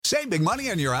Save big money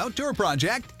on your outdoor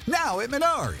project now at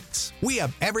Menards. We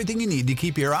have everything you need to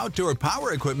keep your outdoor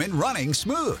power equipment running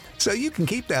smooth so you can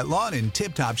keep that lawn in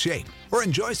tip-top shape or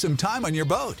enjoy some time on your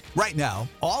boat. Right now,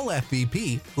 all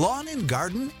FVP, lawn and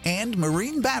garden, and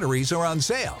marine batteries are on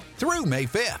sale through May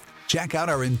 5th. Check out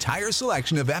our entire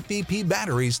selection of FVP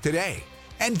batteries today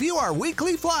and view our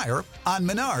weekly flyer on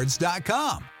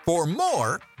Menards.com for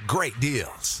more great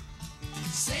deals.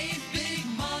 Save big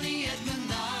money at Menards.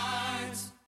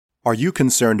 Are you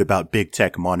concerned about big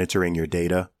tech monitoring your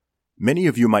data? Many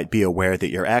of you might be aware that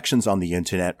your actions on the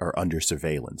internet are under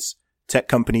surveillance. Tech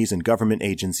companies and government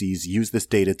agencies use this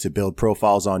data to build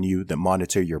profiles on you that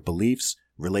monitor your beliefs,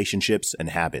 relationships,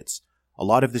 and habits. A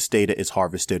lot of this data is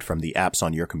harvested from the apps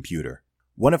on your computer.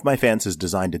 One of my fans has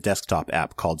designed a desktop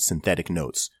app called Synthetic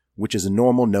Notes, which is a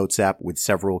normal notes app with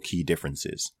several key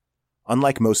differences.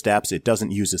 Unlike most apps, it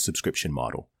doesn't use a subscription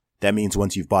model. That means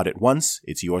once you've bought it once,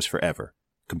 it's yours forever.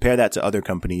 Compare that to other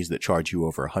companies that charge you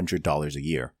over $100 a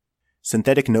year.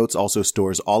 Synthetic Notes also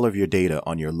stores all of your data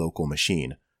on your local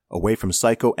machine, away from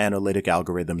psychoanalytic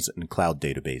algorithms and cloud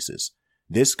databases.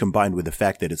 This, combined with the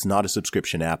fact that it's not a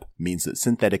subscription app, means that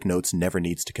Synthetic Notes never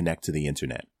needs to connect to the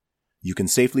internet. You can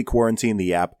safely quarantine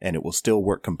the app and it will still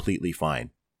work completely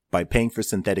fine. By paying for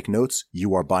Synthetic Notes,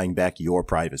 you are buying back your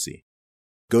privacy.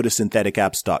 Go to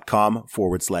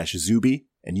syntheticapps.com/Zuby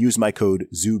and use my code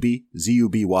ZUBY,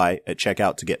 Z-U-B-Y, at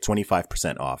checkout to get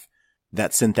 25% off.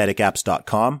 That's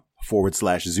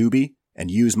syntheticapps.com/Zuby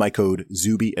and use my code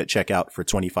ZUBY at checkout for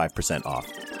 25%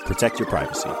 off. Protect your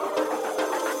privacy.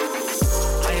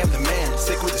 I am the man,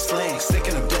 sick with the slang, sick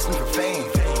and I'm destined for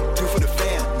fame. Do for the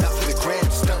fam, not for the gram,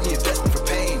 stunting you're destined for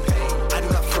pain. I do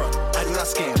not front, I do not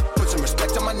scam, put some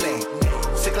respect on my name.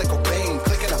 Sick like Cobain,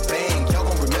 click and I bang, y'all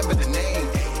gon' remember the name.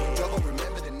 Y'all gon'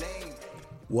 remember the name.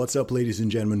 What's up, ladies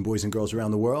and gentlemen, boys and girls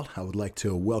around the world? I would like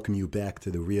to welcome you back to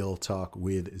the Real Talk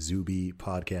with Zuby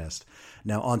podcast.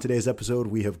 Now, on today's episode,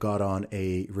 we have got on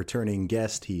a returning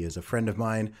guest. He is a friend of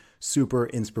mine, super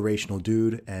inspirational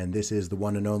dude, and this is the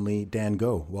one and only Dan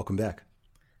Go. Welcome back.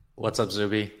 What's up,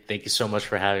 Zuby? Thank you so much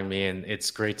for having me, and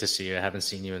it's great to see you. I haven't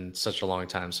seen you in such a long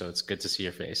time, so it's good to see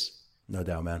your face. No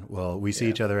doubt, man. Well, we see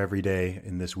each other every day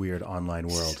in this weird online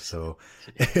world. So,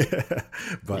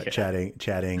 but chatting,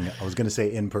 I was going to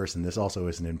say in person. This also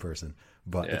isn't in person,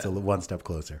 but it's a one step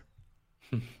closer.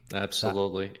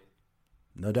 Absolutely.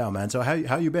 No doubt, man. So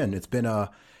how you been? It's been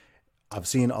I've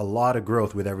seen a lot of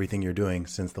growth with everything you're doing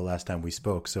since the last time we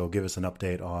spoke. So give us an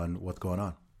update on what's going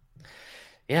on.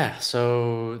 Yeah,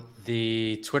 so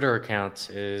the Twitter account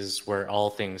is where all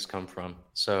things come from.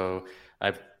 So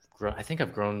I think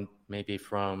I've grown maybe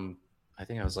from, I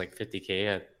think I was like 50K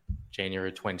at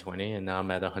January 2020, and now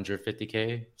I'm at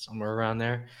 150K, somewhere around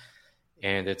there.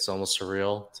 And it's almost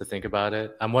surreal to think about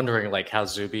it. I'm wondering like how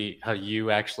you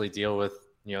actually deal with,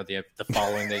 the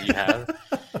following that you have.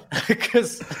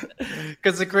 Because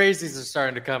the crazies are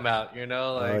starting to come out,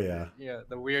 the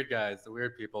weird guys, the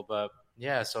weird people. But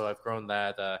yeah, so I've grown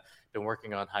that. Been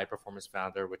working on High Performance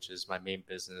Founder, which is my main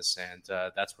business, and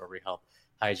that's where we help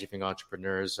high-achieving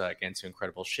entrepreneurs get into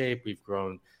incredible shape. We've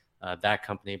grown that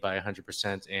company by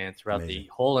 100%, and throughout the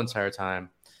whole entire time,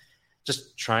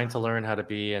 just trying to learn how to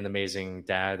be an amazing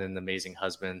dad and an amazing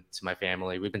husband to my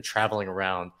family. We've been traveling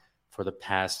around for the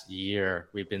past year.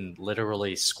 We've been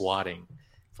literally squatting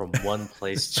from one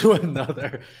place to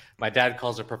another. My dad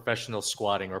calls it professional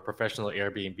squatting or professional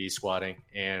Airbnb squatting,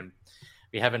 and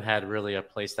we haven't had really a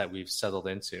place that we've settled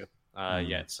into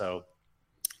yet.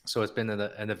 So it's been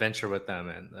an adventure with them,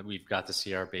 and we've got to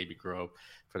see our baby grow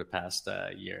for the past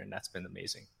year, and that's been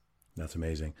amazing. That's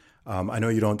amazing. I know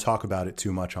you don't talk about it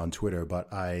too much on Twitter, but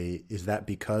is that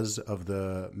because of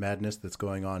the madness that's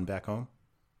going on back home?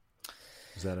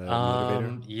 Is that a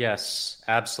motivator? Yes,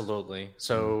 absolutely.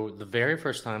 So the very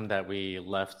first time that we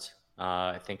left,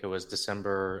 I think it was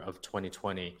December of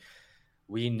 2020,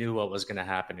 we knew what was going to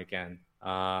happen again.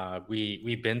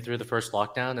 We've been through the first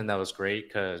lockdown, and that was great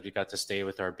because we got to stay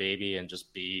with our baby and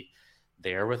just be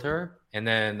there with her. And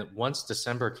then once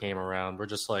December came around, we're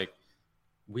just like,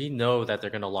 we know that they're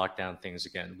going to lock down things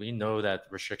again. We know that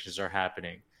restrictions are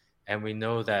happening, and we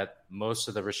know that most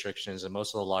of the restrictions and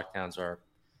most of the lockdowns are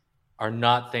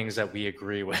not things that we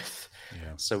agree with.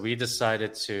 Yeah. So we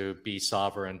decided to be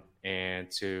sovereign and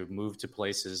to move to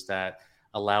places that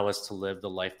allow us to live the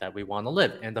life that we want to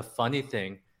live. And the funny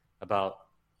thing about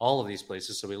all of these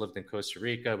places, so we lived in Costa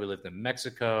Rica, we lived in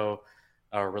Mexico,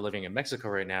 or we're living in Mexico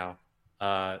right now,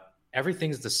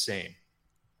 everything's the same.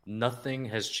 Nothing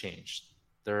has changed.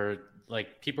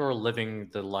 People are living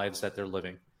the lives that they're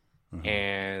living,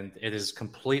 and it is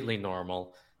completely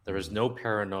normal. There is no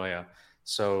paranoia.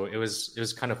 So it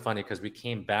was kind of funny because we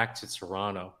came back to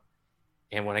Toronto,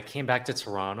 and when I came back to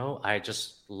Toronto, I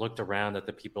just looked around at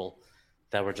the people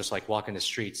that were just like walking the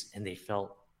streets, and they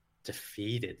felt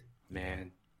defeated,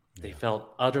 man. They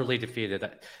felt utterly defeated.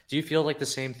 Do you feel like the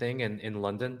same thing in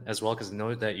London as well? Because I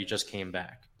know that you just came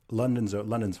back. London's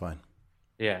fine.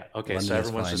 Yeah. Okay. London so is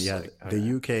everyone's fine. just Yeah, like,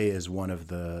 the okay. UK is one of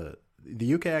the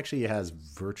UK actually has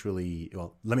virtually,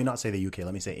 well, let me not say the UK,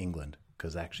 let me say England,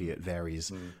 because actually it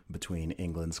varies between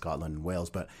England, Scotland, and Wales.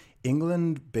 But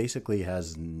England basically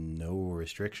has no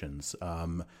restrictions.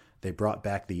 They brought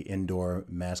back the indoor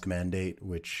mask mandate,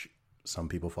 which some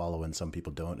people follow and some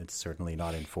people don't. It's certainly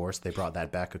not enforced. They brought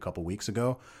that back a couple weeks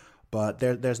ago. But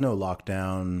there's no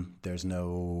lockdown. There's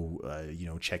no,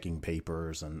 checking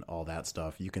papers and all that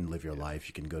stuff. You can live your life.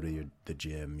 You can go to the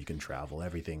gym. You can travel.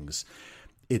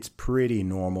 It's pretty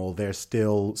normal. There's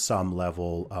still some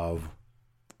level of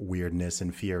weirdness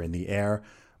and fear in the air,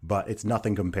 but it's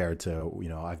nothing compared to,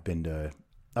 I've been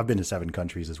to 7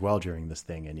 countries as well during this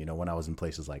thing. And, when I was in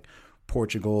places like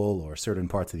Portugal or certain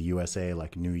parts of the USA,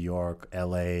 like New York,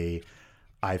 LA,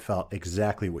 I felt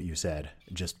exactly what you said.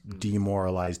 Just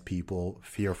demoralized people,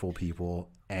 fearful people,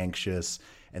 anxious.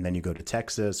 And then you go to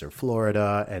Texas or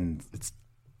Florida and it's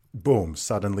boom,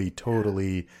 suddenly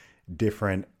totally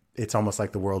different. It's almost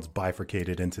like the world's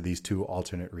bifurcated into these 2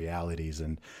 alternate realities.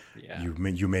 And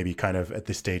you maybe kind of at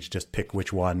this stage just pick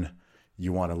which one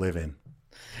you want to live in.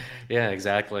 Yeah,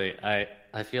 exactly.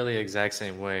 I feel the exact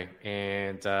same way.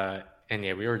 And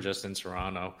yeah, we were just in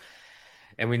Toronto,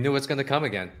 and we knew it's going to come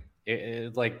again.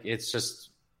 It's just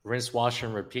rinse, wash,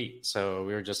 and repeat. So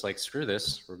we were just like, screw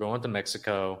this. We're going to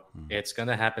Mexico. It's going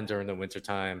to happen during the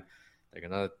wintertime. They're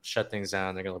going to shut things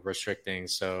down. They're going to restrict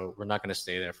things. So we're not going to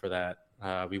stay there for that.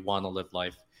 We want to live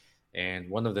life. And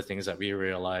one of the things that we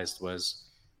realized was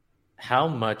how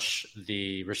much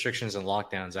the restrictions and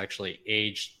lockdowns actually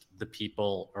aged the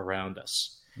people around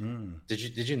us.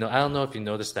 Did you know? I don't know if you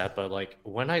noticed that, but like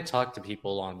when I talk to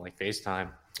people on like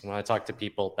FaceTime, when I talk to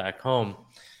people back home,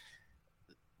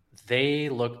 they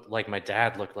look like my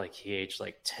dad looked like he aged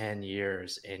like 10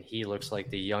 years, and he looks like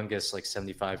the youngest like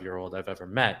 75-year-old I've ever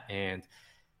met. And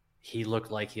he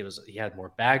looked like he had more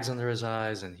bags under his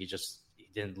eyes, and he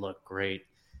didn't look great.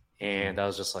 And I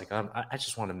was just like, I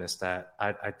just want to miss that.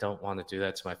 I don't want to do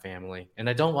that to my family, and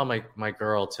I don't want my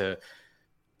girl to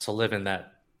live in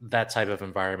that type of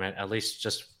environment, at least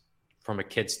just from a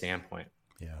kid standpoint.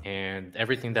 Yeah. And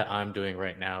everything that I'm doing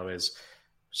right now is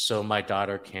so my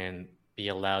daughter can be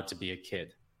allowed to be a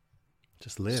kid.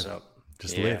 Just live. So,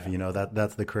 live.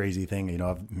 That's the crazy thing. Me,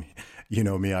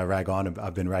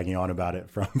 I've been ragging on about it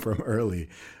from early,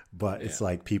 but it's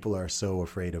like people are so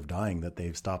afraid of dying that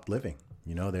they've stopped living.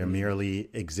 They're merely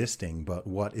existing. But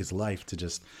what is life to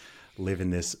just live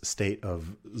in this state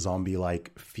of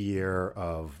zombie-like fear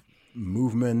of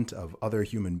movement, of other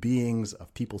human beings,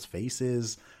 of people's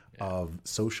faces, of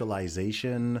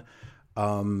socialization?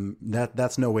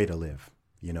 That's no way to live.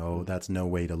 That's no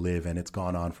way to live. And it's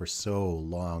gone on for so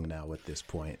long now at this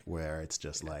point where it's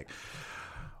just like,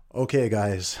 okay,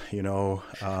 guys, are you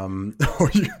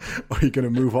going to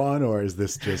move on, or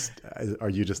are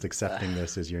you just accepting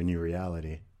this as your new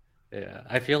reality? Yeah,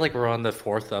 I feel like we're on the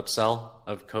 4th upsell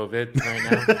of COVID right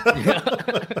now.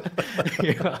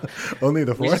 Yeah. Only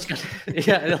the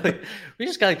 4th? We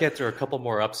just got to get through a couple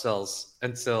more upsells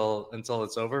until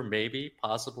it's over. Maybe,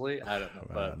 possibly, I don't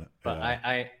know. But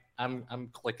I'm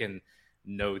clicking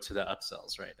no to the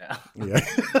upsells right now.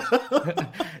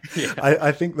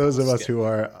 I think those of us who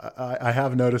are, I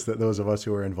have noticed that those of us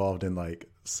who are involved in like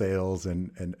sales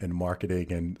and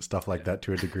marketing and stuff like that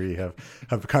to a degree have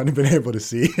kind of been able to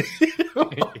see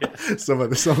some of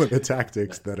the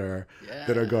tactics that are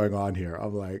going on here.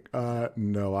 I'm like,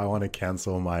 no, I want to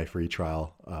cancel my free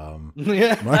trial.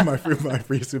 My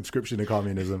free subscription to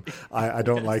communism. I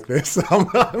don't like this.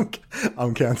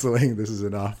 I'm canceling. This is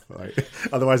enough. Like,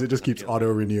 otherwise it just keeps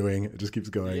auto renewing. It just keeps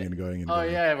going and going and going. Oh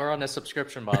yeah, we're on a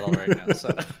subscription model right now.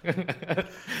 So.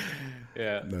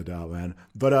 Yeah, no doubt, man.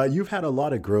 But you've had a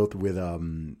lot of growth with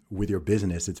your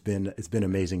business. It's been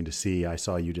amazing to see. I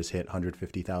saw you just hit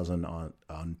 150,000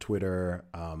 on Twitter.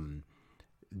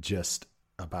 Just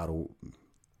about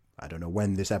I don't know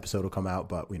when this episode will come out,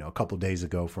 but a couple of days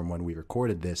ago from when we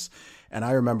recorded this. And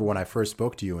I remember when I first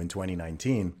spoke to you in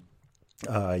 2019,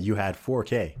 you had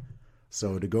 4K.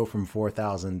 So to go from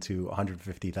 4,000 to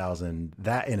 150,000,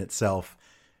 that in itself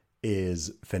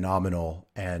is phenomenal.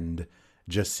 And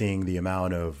just seeing the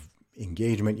amount of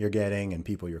engagement you're getting and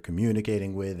people you're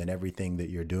communicating with and everything that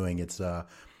you're doing,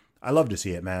 I love to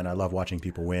see it, man. I love watching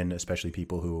people win, especially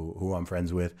people who I'm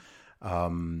friends with.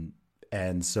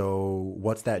 And so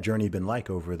what's that journey been like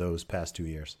over those past 2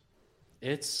 years?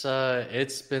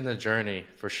 It's been a journey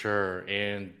for sure,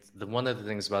 and one of the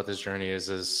things about this journey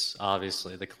is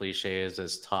obviously the cliche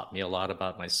is taught me a lot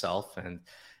about myself, and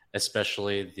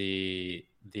especially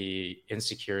the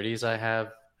insecurities I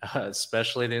have,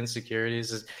 especially the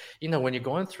insecurities is, when you're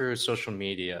going through social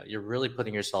media, you're really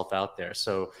putting yourself out there.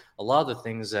 So a lot of the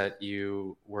things that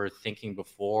you were thinking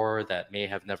before that may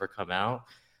have never come out,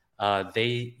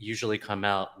 they usually come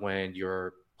out when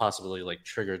you're possibly like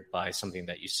triggered by something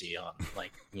that you see on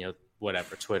like,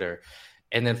 whatever, Twitter.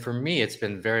 And then for me, it's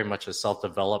been very much a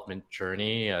self-development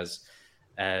journey as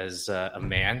a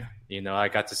man. I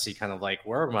got to see kind of like,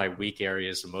 where are my weak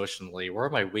areas emotionally? Where are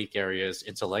my weak areas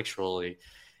intellectually?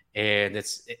 And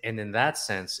in that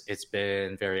sense, it's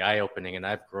been very eye-opening. And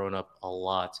I've grown up a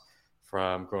lot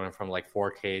from growing from like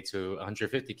 4K to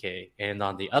 150K. And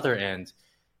on the other end,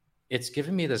 it's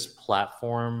given me this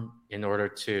platform in order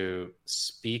to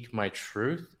speak my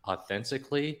truth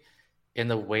authentically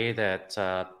in a way that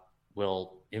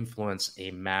will influence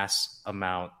a mass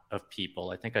amount of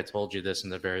people. I think I told you this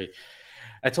actually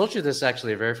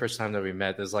the very first time that we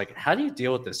met, is like, how do you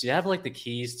deal with this? You have like the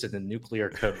keys to the nuclear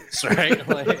codes, right?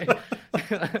 Like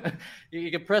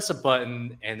you can press a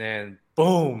button and then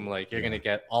boom, like you're going to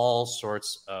get all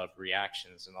sorts of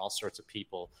reactions and all sorts of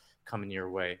people coming your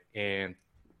way. And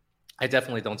I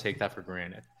definitely don't take that for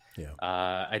granted. Yeah.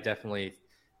 I definitely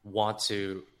want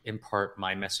to impart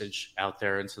my message out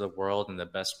there into the world in the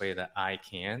best way that I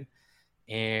can.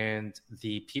 And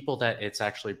the people that it's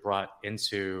actually brought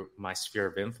into my sphere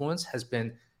of influence has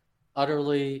been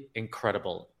utterly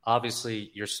incredible. Obviously,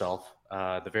 yourself,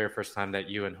 the very first time that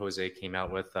you and Jose came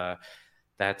out with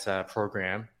that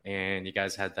program, and you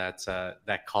guys had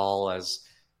that call as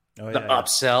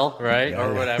upsell, right? Yeah,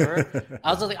 or yeah. whatever.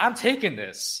 I was like, I'm taking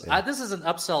this. Yeah. This is an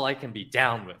upsell I can be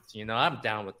down with. I'm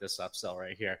down with this upsell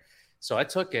right here. So I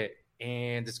took it,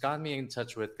 and it's gotten me in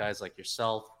touch with guys like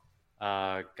yourself,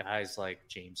 guys like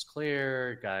James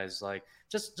Clear, guys like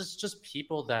just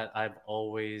people that I've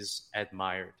always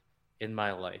admired in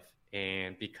my life.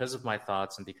 And because of my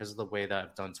thoughts and because of the way that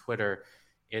I've done Twitter,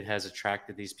 it has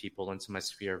attracted these people into my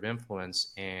sphere of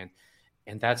influence. And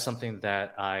that's something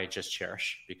that I just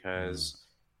cherish because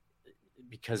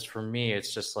for me,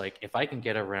 it's just like, if I can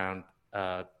get around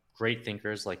great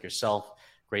thinkers like yourself,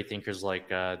 great thinkers like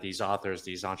these authors,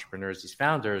 these entrepreneurs, these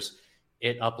founders,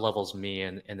 it up-levels me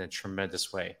in a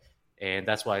tremendous way. And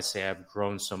that's why I say I've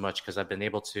grown so much, because I've been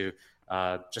able to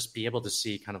just be able to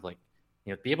see kind of like,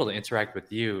 be able to interact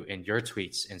with you in your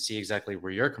tweets and see exactly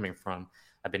where you're coming from.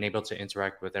 I've been able to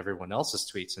interact with everyone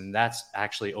else's tweets, and that's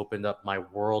actually opened up my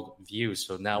world view.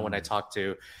 So now when I talk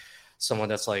to someone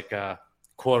that's like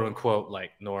quote unquote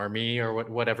like normie or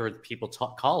whatever people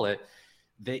call it,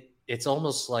 it's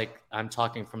almost like I'm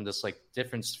talking from this like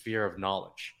different sphere of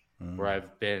knowledge, where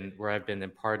I've been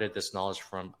imparted this knowledge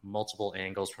from multiple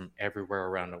angles from everywhere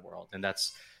around the world. And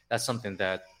that's something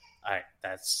that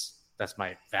that's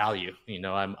my value.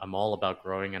 I'm all about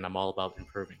growing, and I'm all about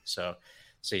improving. So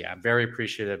yeah, I'm very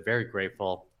appreciative, very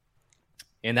grateful.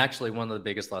 And actually, one of the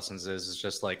biggest lessons is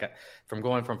just like, from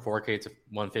going from 4K to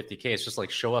 150K, it's just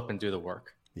like, show up and do the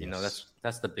work. Yes.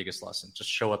 That's the biggest lesson. Just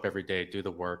show up every day, do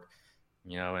the work,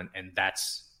 and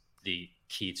that's the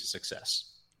key to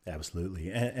success.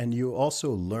 Absolutely. And you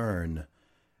also learn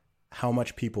how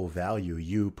much people value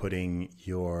you putting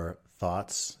your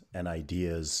thoughts and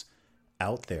ideas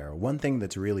out there. One thing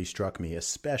that's really struck me,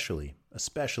 especially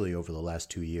over the last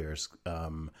 2 years,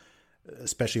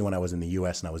 especially when I was in the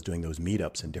US and I was doing those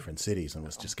meetups in different cities and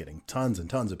was just getting tons and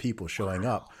tons of people showing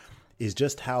up, is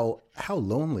just how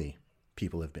lonely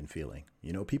people have been feeling.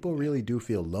 People really do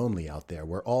feel lonely out there.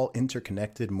 We're all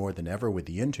interconnected more than ever with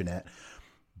the internet,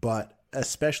 but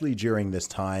especially during this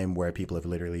time where people have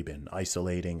literally been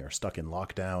isolating or stuck in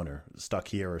lockdown or stuck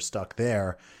here or stuck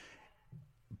there,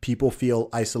 people feel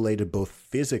isolated both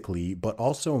physically, but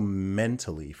also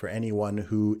mentally. For anyone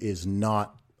who is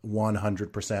not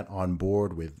 100% on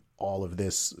board with all of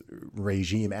this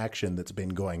regime action that's been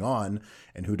going on,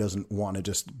 and who doesn't want to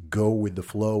just go with the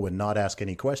flow and not ask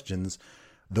any questions,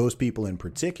 those people in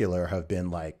particular have been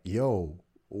like, yo,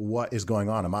 what is going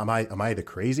on? Am I the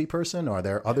crazy person? Are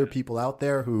there other people out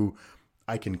there who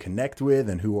I can connect with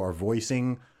and who are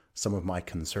voicing some of my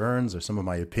concerns or some of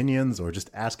my opinions, or just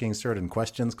asking certain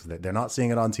questions because they're not seeing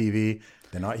it on TV,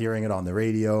 they're not hearing it on the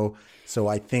radio? So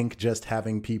I think just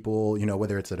having people,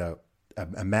 whether it's at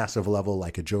a massive level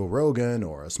like a Joe Rogan,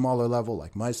 or a smaller level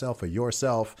like myself or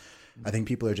yourself, I think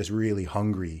people are just really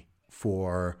hungry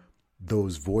for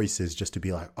those voices, just to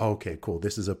be like, oh, okay, cool.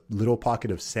 This is a little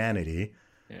pocket of sanity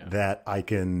that I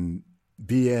can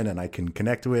be in and I can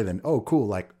connect with, and oh, cool,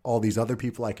 like all these other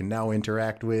people I can now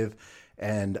interact with.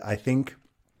 And I think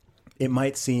it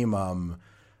might seem,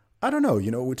 I don't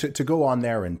know, to go on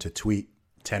there and to tweet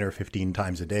 10 or 15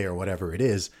 times a day or whatever it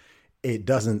is, it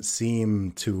doesn't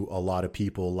seem to a lot of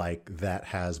people like that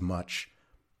has much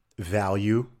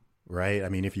value, right? I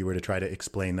mean, if you were to try to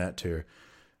explain that to,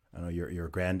 I don't know, your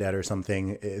granddad or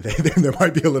something, there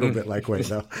might be a little bit like, wait,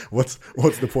 no, what's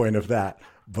the point of that?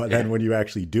 But then when you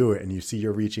actually do it and you see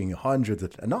you're reaching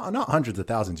not hundreds of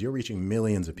thousands, you're reaching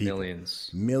millions of people,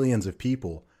 millions of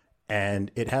people,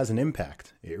 and it has an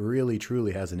impact. It really,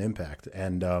 truly has an impact.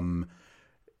 And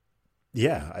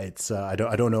yeah, it's I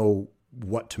don't know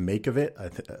what to make of it.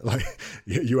 Like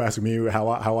you ask me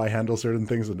how I handle certain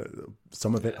things, and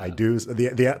some of it I do.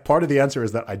 The part of the answer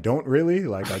is that I don't really.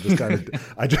 Like I just kind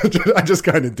of I just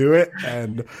kind of do it,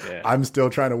 and I'm still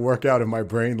trying to work out in my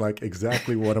brain like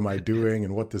exactly what am I doing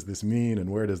and what does this mean and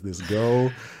where does this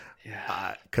go?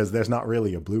 Yeah, because there's not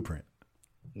really a blueprint.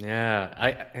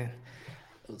 Yeah,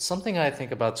 something I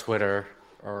think about Twitter,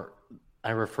 or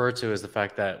I refer to, as the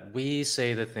fact that we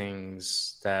say the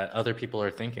things that other people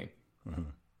are thinking.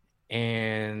 Mm-hmm.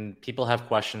 And people have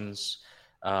questions,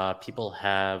 people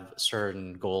have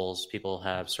certain goals, people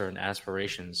have certain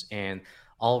aspirations, and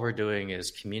all we're doing is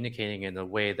communicating in a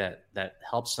way that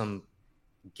helps them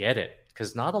get it,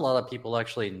 because not a lot of people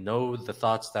actually know the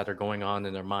thoughts that are going on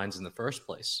in their minds in the first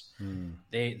place.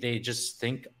 They just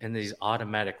think in these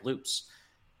automatic loops.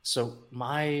 So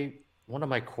one of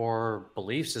my core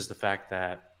beliefs is the fact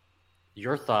that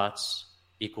your thoughts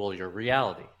equal your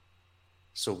reality.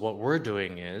 So what we're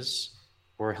doing is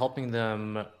we're helping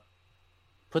them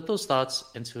put those thoughts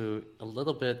into a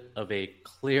little bit of a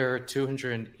clear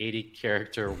 280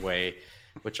 character way,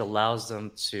 which allows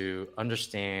them to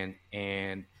understand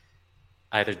and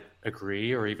either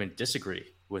agree or even disagree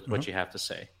with what you have to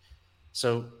say.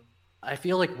 So I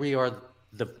feel like we are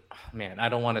I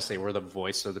don't want to say we're the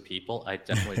voice of the people. I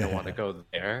definitely don't want to go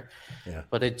there. Yeah.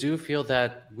 But I do feel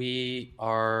that we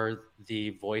are the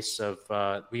voice and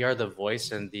we are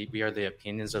the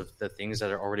opinions of the things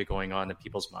that are already going on in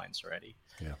people's minds already.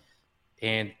 Yeah.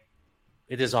 And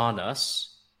it is on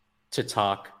us to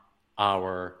talk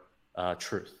our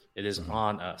truth. It is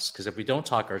on us, because if we don't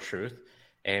talk our truth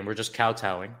and we're just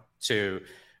kowtowing to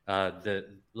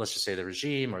let's just say the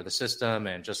regime or the system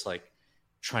and just like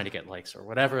trying to get likes or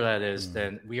whatever that is,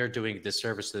 then we are doing a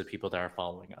disservice to the people that are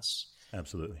following us.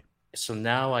 Absolutely. So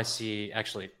now I see,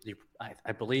 actually,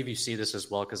 I believe you see this as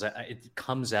well, because it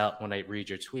comes out when I read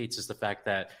your tweets, is the fact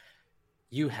that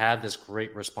you have this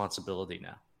great responsibility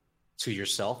now to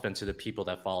yourself and to the people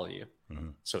that follow you.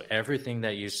 So everything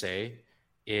that you say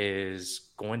is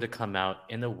going to come out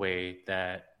in a way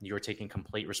that you're taking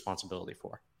complete responsibility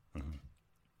for.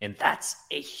 And that's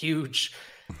a huge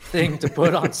thing to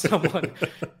put on someone.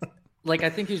 Like, I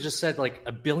think you just said like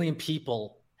 1 billion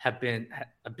people have been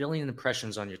 1 billion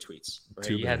impressions on your tweets, right?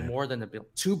 You had more than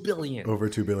 2 billion. Over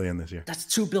 2 billion this year. That's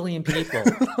 2 billion people.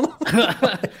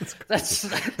 that's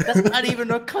not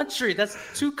even a country. That's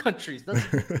 2 countries.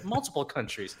 That's multiple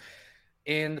countries.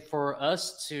 And for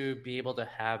us to be able to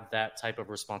have that type of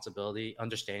responsibility,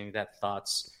 understanding that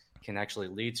thoughts can actually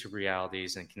lead to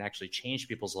realities and can actually change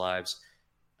people's lives,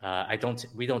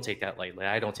 we don't take that lightly.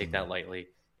 I don't take that lightly,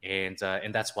 and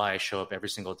that's why I show up every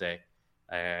single day.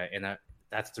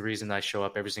 That's the reason I show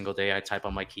up every single day. I type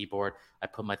on my keyboard. I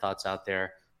put my thoughts out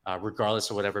there, regardless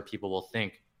of whatever people will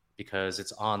think, because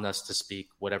it's on us to speak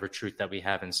whatever truth that we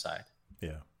have inside.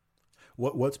 Yeah.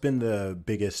 What's been the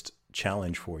biggest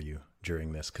challenge for you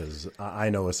during this? Because I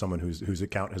know, as someone whose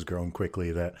account has grown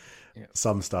quickly, that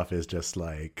some stuff is just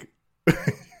like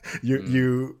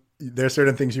you. There's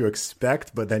certain things you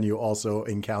expect, but then you also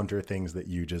encounter things that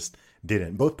you just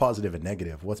didn't, both positive and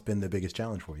negative. What's been the biggest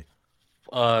challenge for you?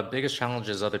 Biggest challenge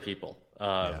is other people,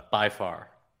 by far,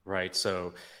 right?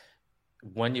 So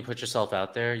when you put yourself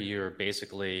out there, you're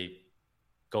basically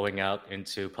going out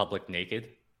into public naked,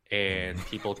 and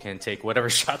people can take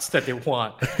whatever shots that they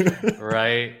want,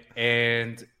 right?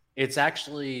 And it's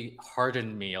actually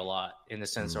hardened me a lot, in a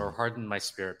sense, or hardened my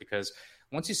spirit, because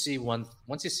once you see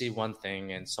one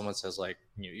thing and someone says, like,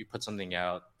 you put something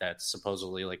out that's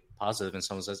supposedly like positive, and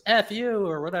someone says "F you"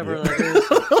 or whatever that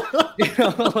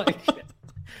is, like,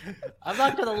 I'm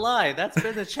not gonna lie, that's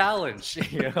been a challenge.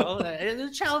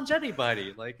 It'll challenge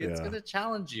anybody. Like, it's gonna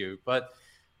challenge you. But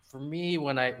for me,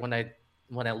 when I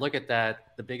look at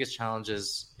that, the biggest challenge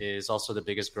is also the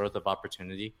biggest growth of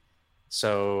opportunity.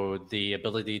 So the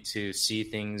ability to see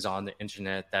things on the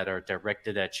internet that are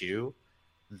directed at you,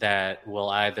 that will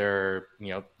either,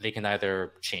 they can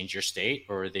either change your state,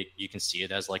 or you can see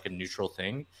it as like a neutral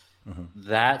thing.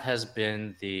 that has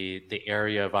been the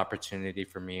area of opportunity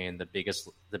for me, and the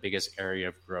biggest area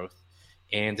of growth.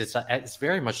 And it's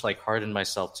very much like hardened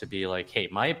myself to be like, hey,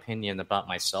 my opinion about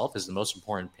myself is the most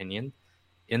important opinion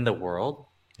in the world,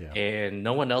 and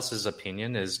no one else's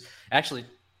opinion is actually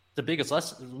the biggest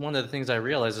lesson. One of the things I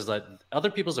realized is that other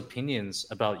people's opinions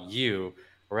about you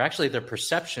are actually their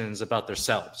perceptions about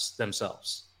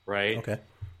themselves, right? Okay.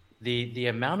 The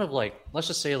amount of, like, let's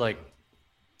just say, like,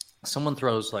 someone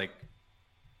throws like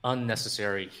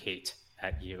unnecessary hate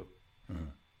at you.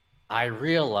 I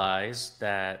realize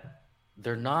that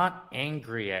they're not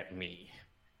angry at me.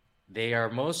 They are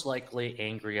most likely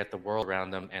angry at the world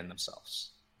around them and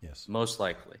themselves. Yes. Most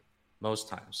likely, most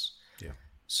times. Yeah.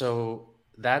 So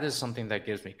that is something that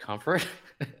gives me comfort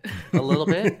a little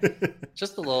bit,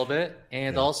 just a little bit.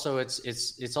 And also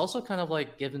it's also kind of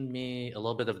like given me a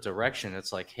little bit of direction.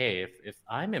 It's like, hey, if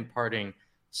I'm imparting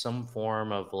some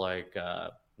form of like,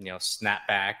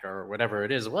 snapback or whatever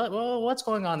it is, what's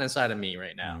going on inside of me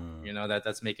right now?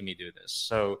 That's making me do this.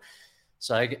 So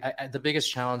I, the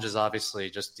biggest challenge is obviously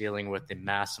just dealing with the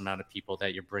mass amount of people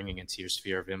that you're bringing into your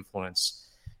sphere of influence,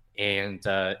 and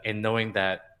knowing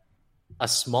that a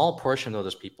small portion of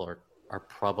those people are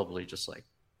probably just like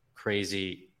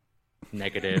crazy,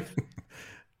 negative,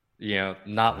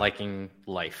 not liking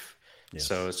life. Yes.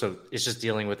 So it's just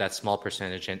dealing with that small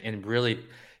percentage and really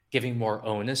giving more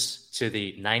onus to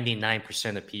the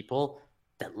 99% of people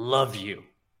that love you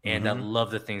and that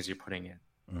love the things you're putting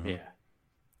in.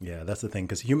 Yeah, that's the thing,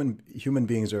 because human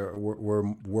beings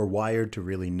we're wired to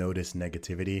really notice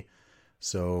negativity.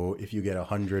 So if you get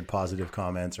 100 positive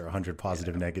comments or 100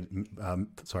 positive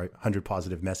 100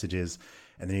 positive messages,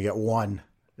 and then you get one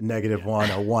negative one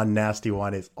or one nasty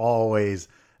one, it's always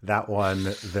that one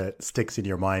that sticks in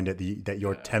your mind that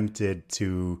you're tempted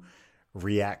to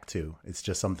react to. It's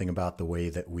just something about the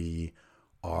way that we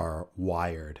are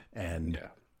wired. And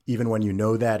even when you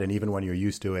know that, and even when you're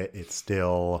used to it, it's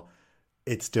still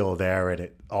there, and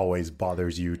it always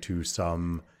bothers you to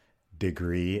some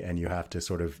degree, and you have to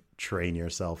sort of train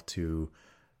yourself to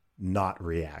not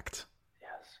react.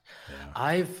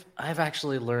 I've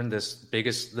actually learned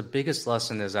the biggest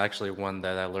lesson is actually one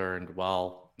that I learned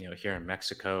while here in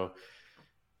Mexico,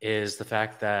 is the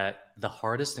fact that the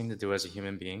hardest thing to do as a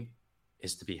human being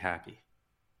is to be happy.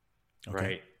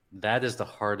 Right? That is the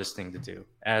hardest thing to do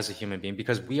as a human being,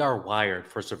 because we are wired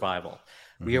for survival.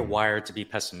 We are wired to be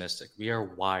pessimistic. We are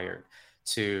wired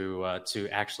to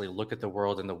actually look at the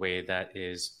world in the way that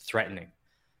is threatening.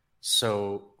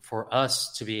 So for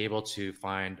us to be able to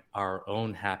find our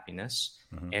own happiness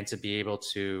and to be able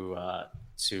to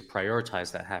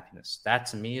prioritize that happiness, that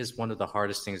to me is one of the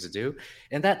hardest things to do.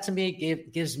 And that to me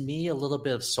gives me a little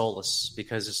bit of solace,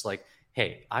 because it's like,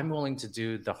 hey, I'm willing to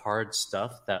do the hard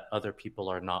stuff that other people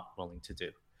are not willing to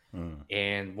do.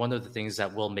 And one of the things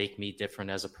that will make me different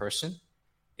as a person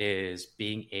is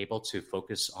being able to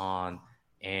focus on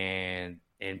and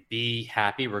be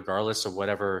happy regardless of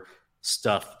whatever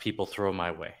stuff people throw my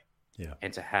way.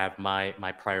 And to have my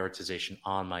prioritization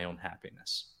on my own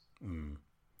happiness. And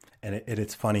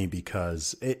it's funny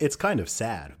because it's kind of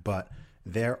sad, but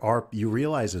you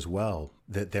realize as well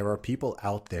that there are people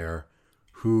out there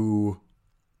who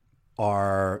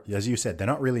are, as you said, they're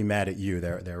not really mad at you.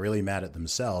 They're really mad at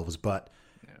themselves, but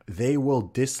they will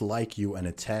dislike you and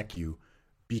attack you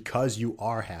because you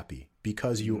are happy,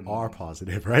 because you are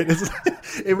positive, right?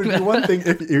 It would be one thing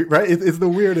if it's the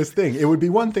weirdest thing. It would be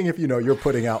one thing if, you're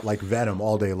putting out like venom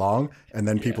all day long and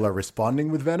then people are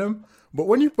responding with venom. But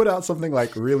when you put out something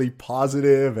like really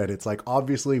positive and it's like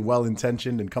obviously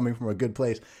well-intentioned and coming from a good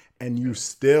place, and you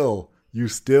still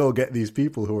get these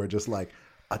people who are just like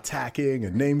attacking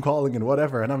and name calling and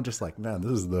whatever. And I'm just like, man,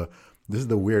 this is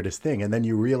the weirdest thing. And then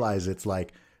you realize it's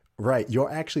like, right, you're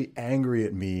actually angry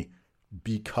at me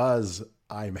because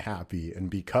I'm happy and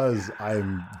because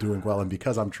I'm doing well and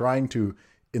because I'm trying to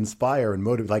inspire and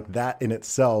motivate. Like that in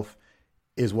itself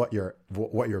is what you're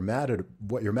mad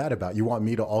about. You want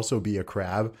me to also be a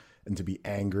crab and to be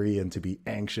angry and to be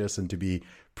anxious and to be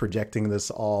projecting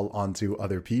this all onto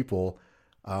other people.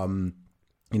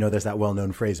 There's that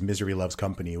well-known phrase, misery loves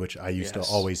company, which I used to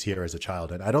always hear as a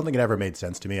child. And I don't think it ever made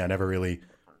sense to me. I never really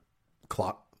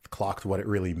clocked what it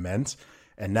really meant.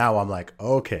 And now I'm like,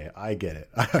 okay, I get it.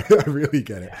 I really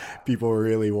get it. People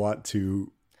really want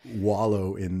to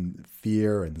wallow in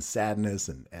fear and sadness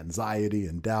and anxiety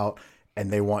and doubt,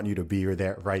 and they want you to be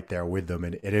right there with them.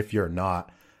 And if you're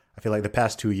not, I feel like the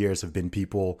past 2 years have been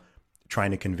people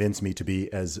trying to convince me to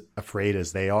be as afraid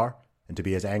as they are and to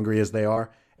be as angry as they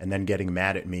are, and then getting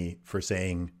mad at me for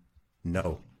saying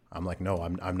no. I'm like, no,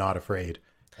 I'm not afraid.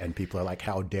 And people are like,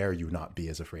 how dare you not be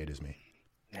as afraid as me?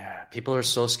 Yeah, people are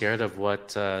so scared of what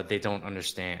they don't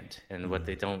understand and what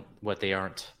they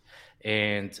aren't.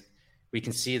 And we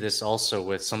can see this also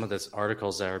with some of the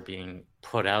articles that are being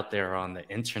put out there on the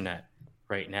internet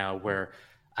right now, where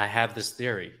I have this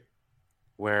theory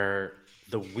where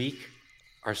the weak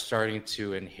are starting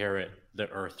to inherit the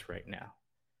earth right now.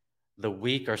 The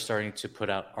weak are starting to put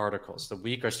out articles. The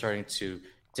weak are starting to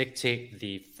dictate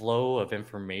the flow of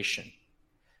information.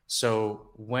 So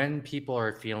when people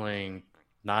are feeling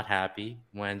not happy,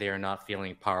 when they are not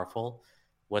feeling powerful,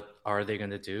 what are they going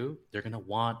to do? They're going to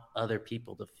want other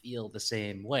people to feel the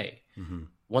same way. Mm-hmm.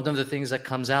 One of the things that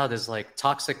comes out is like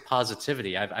toxic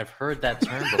positivity. I've heard that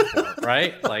term before,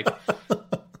 right? Like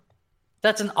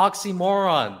that's an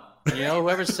oxymoron. You know,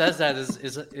 whoever says that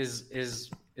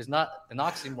is not an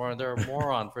oxymoron. They're a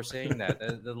moron for saying that.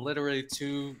 They're literally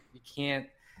two. You can't.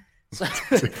 Like,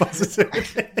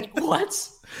 what?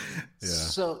 Yeah.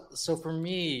 So for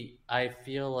me, I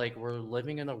feel like we're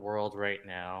living in a world right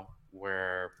now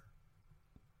where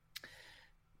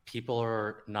people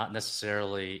are not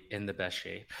necessarily in the best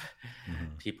shape.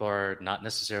 Mm-hmm. People are not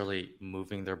necessarily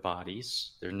moving their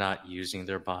bodies. They're not using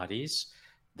their bodies.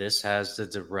 This has the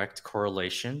direct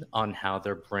correlation on how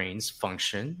their brains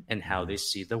function and how they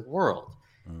see the world.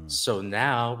 So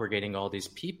now we're getting all these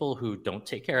people who don't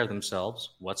take care of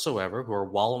themselves whatsoever, who are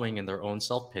wallowing in their own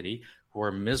self-pity, who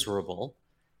are miserable,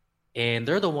 and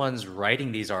they're the ones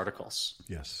writing these articles.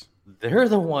 Yes. They're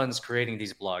the ones creating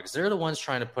these blogs. They're the ones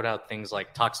trying to put out things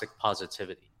like toxic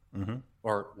positivity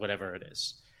or whatever it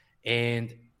is.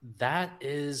 And that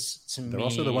is, to me... They're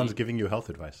also the ones giving you health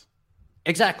advice.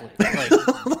 Exactly.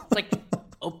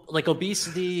 Like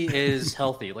obesity is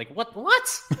healthy. Like what?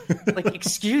 Like,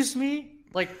 excuse me?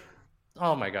 Like,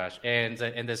 oh my gosh. And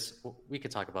this, we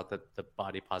could talk about the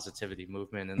body positivity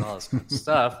movement and all this kind of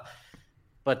stuff.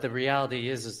 But the reality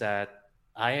is that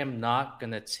I am not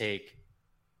going to take,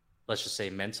 let's just say,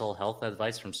 mental health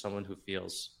advice from someone who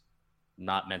feels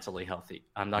not mentally healthy.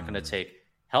 I'm not going to take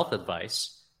health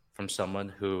advice from someone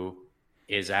who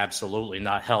is absolutely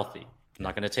not healthy. I'm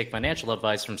not going to take financial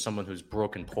advice from someone who's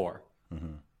broken poor.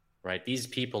 Right? These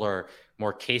people are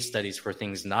more case studies for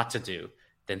things not to do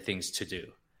than things to do.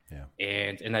 Yeah.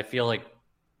 And I feel like,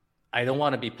 I don't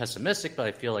want to be pessimistic, but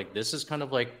I feel like this is kind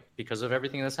of like, because of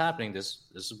everything that's happening, this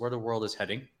is where the world is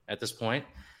heading at this point,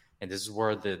 and this is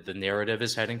where the narrative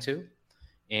is heading to.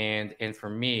 And for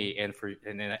me,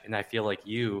 and I feel like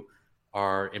you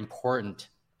are important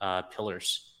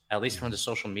pillars, at least from the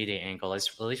social media angle, at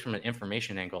least from an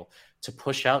information angle, to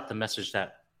push out the message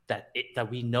that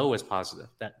we know is positive,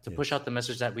 to push out the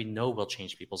message that we know will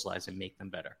change people's lives and make them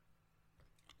better.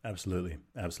 Absolutely.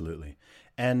 Absolutely.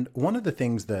 And one of the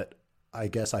things that I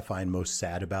guess I find most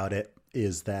sad about it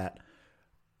is that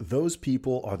those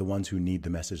people are the ones who need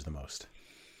the message the most.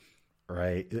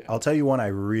 Right. I'll tell you when I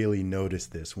really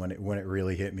noticed this, when it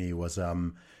really hit me was,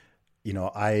 you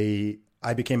know, I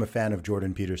became a fan of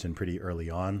Jordan Peterson pretty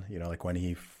early on, you know, like when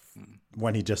he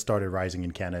just started rising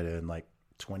in Canada in like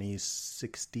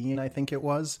 2016, I think it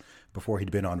was, before he'd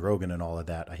been on Rogan and all of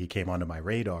that. He came onto my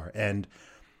radar. And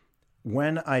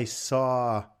when I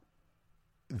saw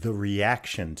the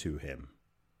reaction to him,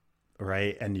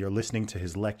 right, and you're listening to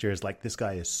his lectures, like, this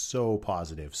guy is so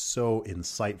positive, so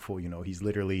insightful, you know, he's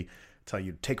literally telling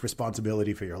you, take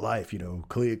responsibility for your life, you know,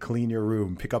 clean your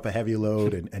room, pick up a heavy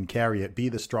load and carry it, be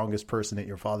the strongest person at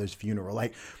your father's funeral.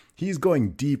 Like, he's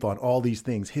going deep on all these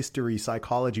things, history,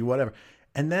 psychology, whatever.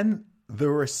 And then the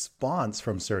response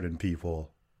from certain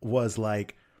people was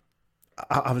like,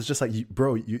 I was just like,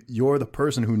 bro, you're the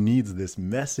person who needs this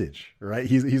message, right?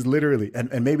 He's literally,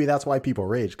 and maybe that's why people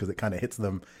rage, because it kind of hits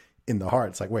them in the heart.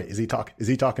 It's like, wait, is he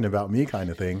talking about me, kind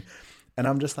of thing? And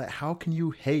I'm just like, how can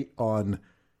you hate on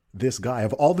this guy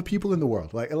of all the people in the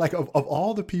world? Like of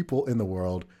all the people in the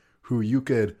world who you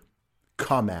could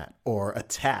come at or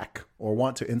attack or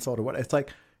want to insult or what? It's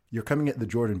like, you're coming at the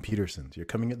Jordan Petersons, you're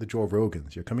coming at the Joe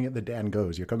Rogans, you're coming at the Dan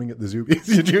Goes, you're coming at the Zubies.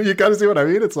 You kind of see what I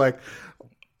mean? It's like,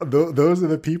 those are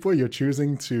the people you're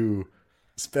choosing to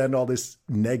spend all this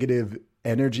negative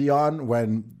energy on,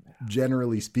 when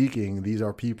generally speaking, these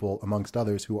are people, amongst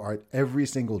others, who are every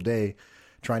single day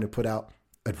trying to put out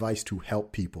advice to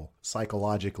help people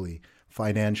psychologically,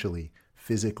 financially,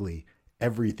 physically,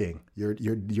 everything.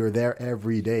 You're there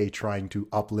every day trying to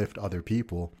uplift other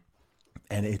people.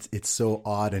 And it's so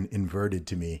odd and inverted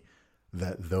to me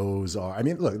that those are, I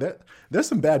mean, look, there's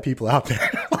some bad people out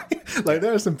there. Like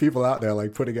there are some people out there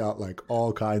like putting out like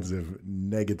all kinds of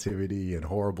negativity and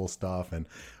horrible stuff and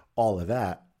all of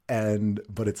that.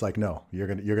 But it's like, no, you're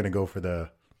gonna go for the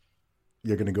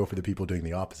people doing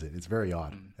the opposite. It's very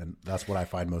odd. And that's what I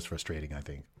find most frustrating, I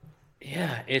think.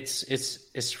 Yeah,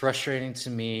 it's frustrating to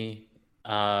me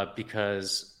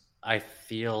because I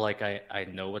feel like I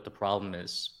know what the problem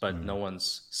is, but no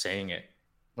one's saying it.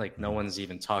 Like no one's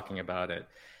even talking about it.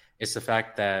 It's the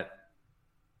fact that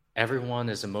everyone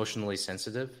is emotionally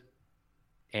sensitive,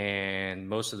 and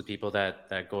most of the people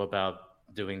that go about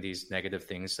doing these negative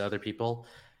things to other people,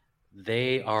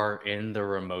 they are in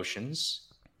their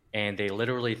emotions, and they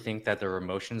literally think that their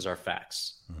emotions are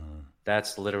facts.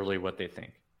 That's literally what they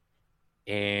think.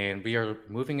 And we are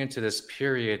moving into this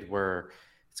period where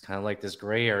it's kind of like this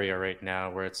gray area right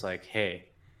now where it's like, hey,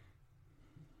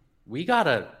 we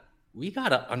gotta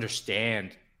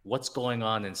understand what's going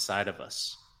on inside of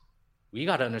us. We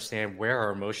gotta understand where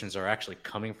our emotions are actually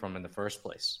coming from in the first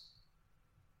place.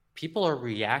 People are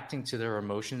reacting to their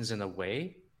emotions in a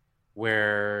way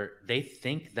where they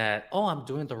think that, oh, I'm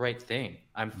doing the right thing.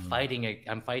 I'm fighting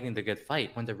the good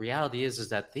fight. When the reality is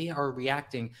that they are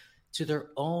reacting to their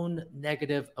own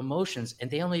negative emotions,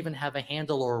 and they don't even have a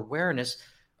handle or awareness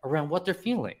around what they're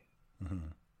feeling.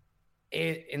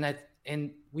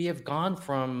 And we have gone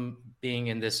from being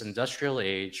in this industrial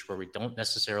age where we don't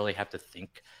necessarily have to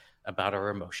think about our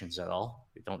emotions at all.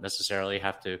 We don't necessarily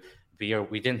have to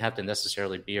we didn't have to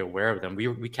necessarily be aware of them.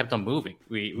 We kept on moving.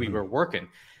 We were working.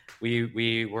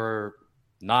 We were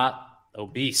not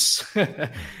obese,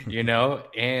 you know,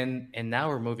 and now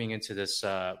we're moving into this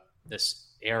this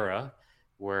era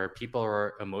where people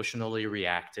are emotionally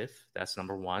reactive. That's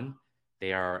number one.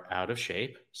 They are out of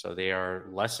shape, so they are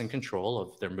less in control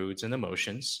of their moods and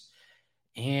emotions,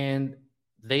 and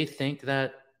they think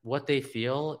that what they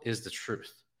feel is the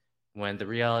truth, when the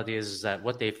reality is that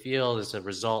what they feel is a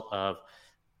result of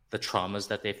the traumas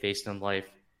that they faced in life,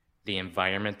 the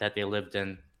environment that they lived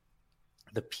in,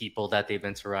 the people that they've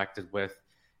interacted with,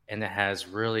 and it has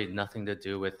really nothing to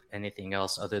do with anything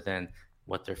else other than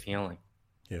what they're feeling.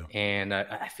 Yeah. And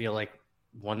I feel like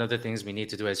one of the things we need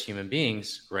to do as human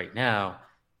beings right now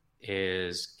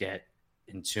is get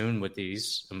in tune with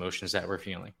these emotions that we're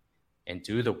feeling and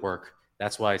do the work.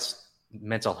 That's why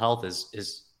mental health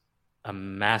is a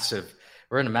massive,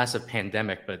 we're in a massive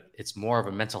pandemic, but it's more of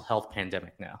a mental health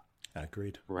pandemic now.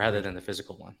 Agreed. Rather than the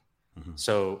physical one.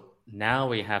 So now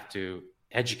we have to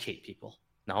educate people,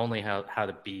 not only how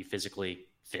to be physically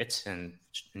fit and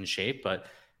in shape, but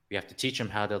we have to teach them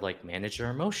how to like manage their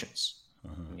emotions.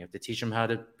 We have to teach them how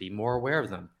to be more aware of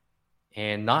them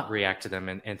and not react to them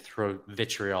and throw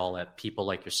vitriol at people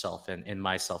like yourself and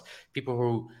myself, people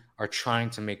who are trying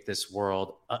to make this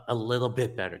world a little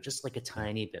bit better, just like a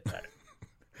tiny bit better.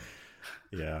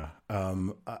 Yeah.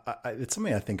 It's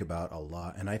something I think about a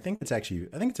lot, and I think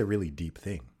it's a really deep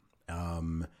thing.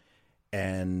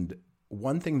 And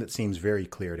one thing that seems very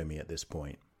clear to me at this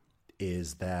point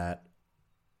is that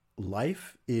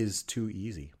life is too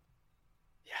easy.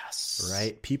 Yes.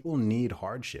 Right? People need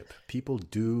hardship. People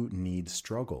do need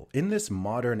struggle. In this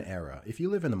modern era, if you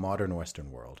live in the modern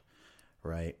Western world,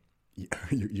 right,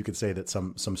 you could say that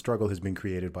some struggle has been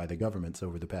created by the governments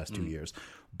over the past 2 years.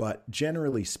 But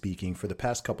generally speaking, for the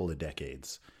past couple of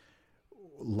decades,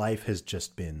 life has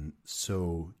just been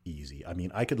so easy. I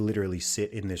mean, I could literally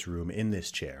sit in this room, in this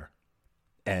chair,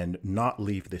 and not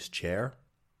leave this chair,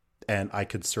 and I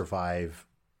could survive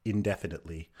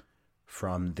indefinitely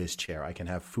from this chair. I can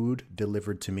have food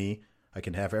delivered to me. I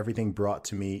can have everything brought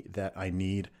to me that I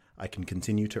need. I can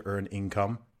continue to earn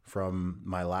income from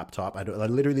my laptop. I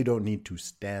literally don't need to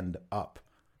stand up,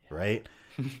 right?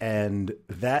 And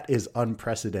that is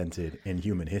unprecedented in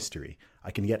human history.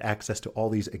 I can get access to all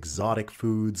these exotic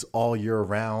foods all year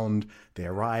round. They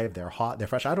arrive, they're hot, they're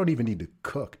fresh. I don't even need to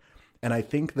cook. And I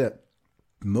think that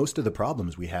most of the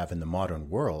problems we have in the modern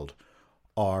world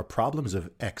are problems of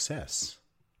excess.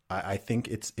 I think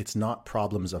it's not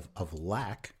problems of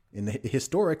lack.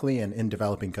 Historically and in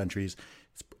developing countries,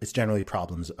 it's generally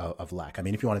problems of lack. I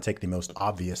mean, if you want to take the most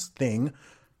obvious thing,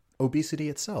 obesity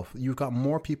itself. You've got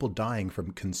more people dying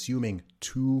from consuming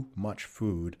too much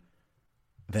food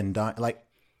than dying. Like,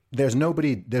 there's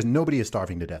nobody is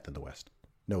starving to death in the West.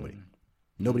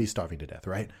 Nobody's starving to death,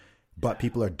 right? But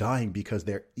people are dying because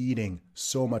they're eating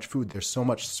so much food. There's so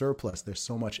much surplus. There's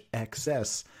so much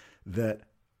excess that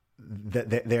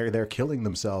they're killing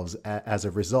themselves as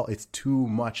a result. It's too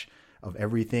much of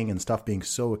everything and stuff being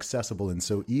so accessible and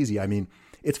so easy. I mean,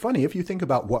 it's funny if you think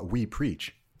about what we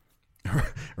preach,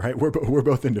 right? We're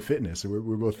both into fitness.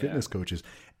 We're both fitness coaches,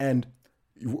 and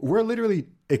we're literally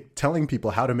telling people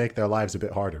how to make their lives a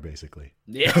bit harder, basically.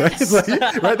 Yes. Right? It's like,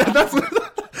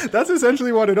 right? That's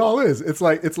essentially what it all is. It's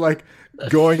like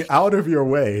going out of your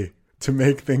way to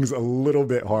make things a little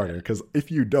bit harder, because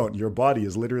if you don't, your body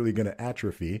is literally going to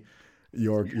atrophy,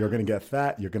 You're going to get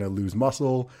fat. You're going to lose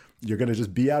muscle. You're going to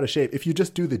just be out of shape. If you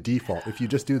just do the default, if you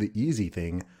just do the easy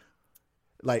thing,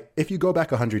 like if you go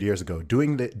back 100 years ago,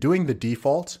 doing the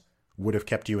default would have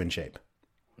kept you in shape,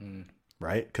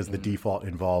 right? Because the default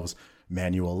involves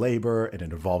manual labor and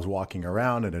it involves walking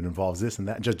around and it involves this and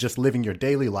that. Just living your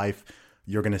daily life,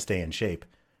 you're going to stay in shape.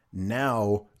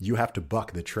 Now you have to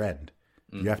buck the trend.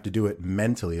 You have to do it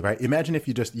mentally, right? Imagine if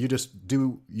you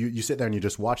sit there and you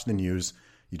just watch the news.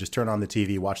 You just turn on the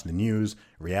TV, watch the news,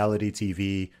 reality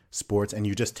TV, sports, and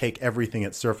you just take everything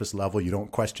at surface level. You don't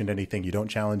question anything. You don't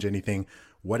challenge anything,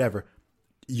 whatever.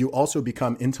 You also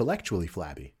become intellectually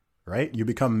flabby, right? You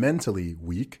become mentally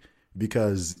weak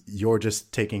because you're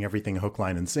just taking everything hook,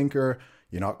 line, and sinker.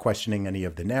 You're not questioning any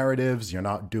of the narratives. You're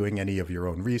not doing any of your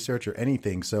own research or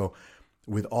anything. So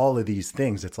with all of these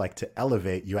things, it's like to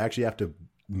elevate, you actually have to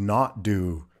not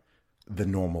do the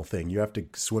normal thing. You have to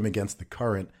swim against the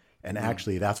current. And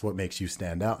actually, that's what makes you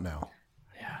stand out now.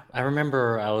 Yeah. I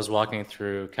remember I was walking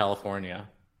through California.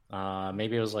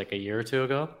 Maybe it was like a year or two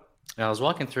ago. And I was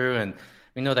walking through, and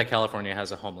we know that California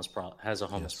has a homeless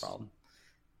problem.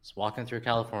 Just walking through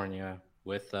California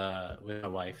with my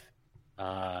wife.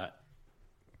 I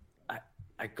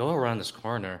go around this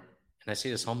corner, and I see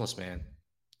this homeless man.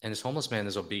 And this homeless man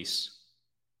is obese.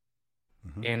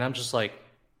 And I'm just like,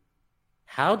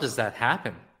 how does that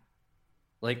happen?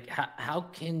 Like, how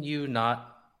can you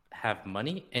not have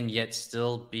money and yet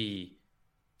still be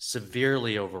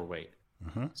severely overweight?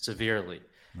 Severely.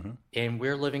 And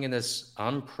we're living in this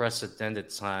unprecedented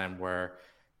time where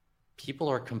people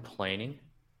are complaining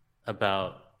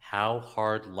about how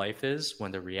hard life is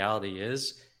when the reality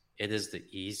is it is the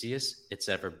easiest it's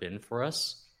ever been for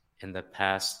us in the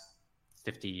past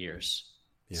 50 years,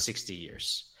 60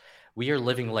 years. We are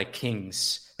living like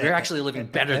kings. We're actually living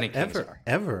better than kings are.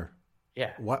 Ever.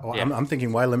 Yeah. I'm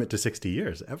thinking, why limit to 60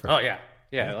 years ever? Oh, yeah.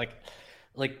 Yeah.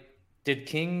 Like did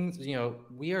kings,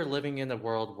 we are living in a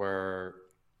world where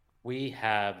we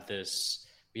have these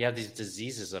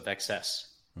diseases of excess.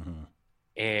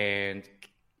 And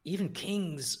even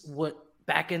kings,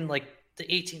 back in like the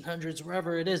 1800s,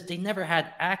 wherever it is, they never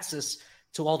had access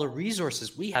to all the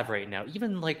resources we have right now.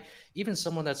 Even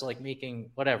someone that's like making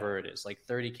whatever it is, like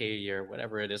 30K a year,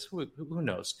 whatever it is, who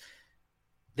knows?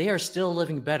 They are still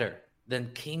living better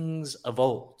than kings of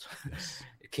old. Yes.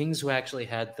 Kings who actually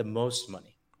had the most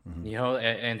money,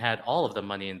 and had all of the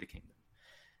money in the kingdom.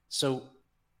 So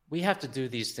we have to do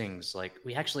these things. Like,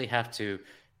 we actually have to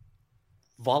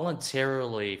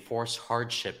voluntarily force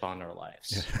hardship on our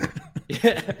lives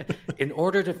in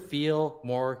order to feel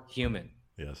more human.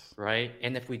 Yes. Right.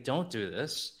 And if we don't do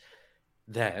this,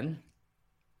 then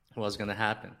what's going to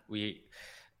happen?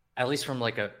 At least from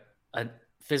like a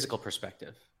physical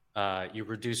perspective, you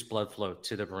reduce blood flow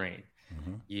to the brain.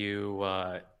 You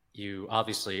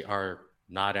obviously are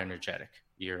not energetic.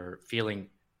 You're feeling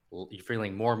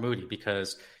more moody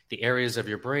because the areas of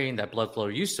your brain that blood flow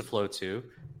used to flow to,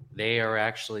 you are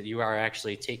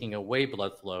actually taking away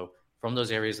blood flow from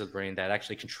those areas of the brain that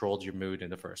actually controlled your mood in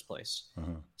the first place.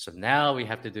 So now we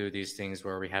have to do these things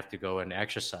where we have to go and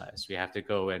exercise. We have to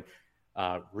go and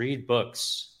read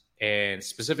books, and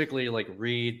specifically like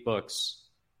read books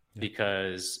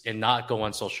and not go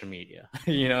on social media,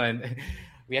 and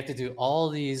we have to do all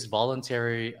these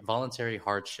voluntary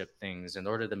hardship things in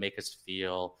order to make us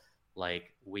feel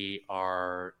like we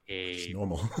are a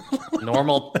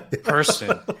normal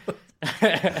person.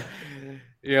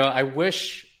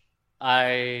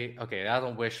 I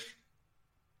don't wish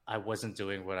I wasn't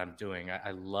doing what I'm doing.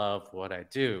 I love what I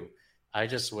do. I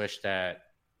just wish that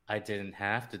I didn't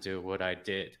have to do what I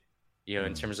did,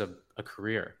 in terms of a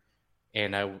career.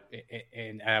 And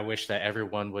I wish that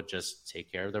everyone would just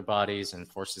take care of their bodies and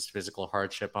force this physical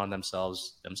hardship on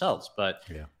themselves. But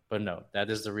no, that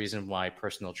is the reason why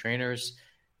personal trainers,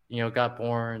 got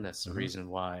born. That's the reason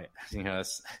why,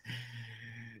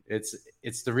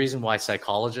 it's the reason why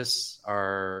psychologists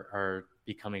are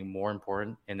becoming more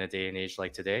important in a day and age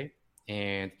like today.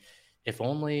 And if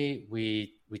only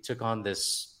we took on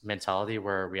this mentality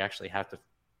where we actually have to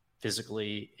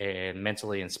physically and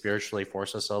mentally and spiritually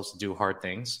force ourselves to do hard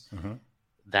things,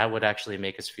 that would actually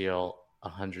make us feel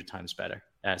 100 times better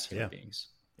as human beings.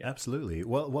 Absolutely.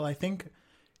 Well, I think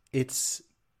it's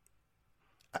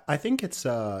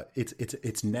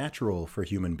natural for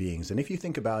human beings. And if you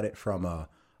think about it from a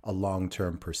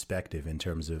long-term perspective in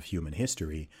terms of human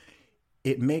history,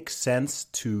 it makes sense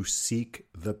to seek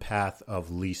the path of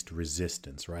least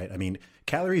resistance, right? I mean,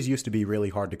 calories used to be really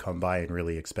hard to come by and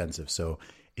really expensive. So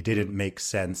it didn't make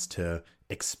sense to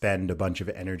expend a bunch of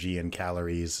energy and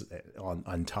calories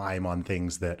on time on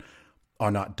things that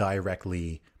are not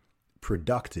directly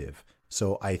productive.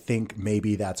 So I think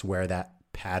maybe that's where that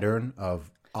pattern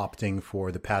of opting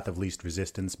for the path of least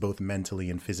resistance, both mentally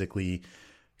and physically,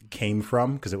 came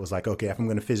from, because it was like, okay, if I'm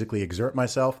going to physically exert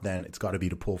myself, then it's got to be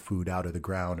to pull food out of the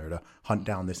ground or to hunt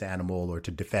down this animal or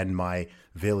to defend my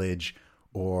village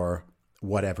or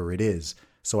whatever it is.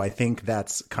 So I think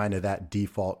that's kind of that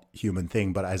default human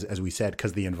thing. But as we said,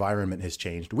 because the environment has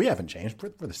changed, we haven't changed.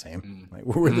 We're the same. Like,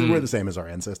 we're the same as our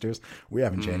ancestors. We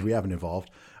haven't changed. We haven't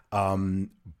evolved.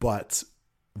 But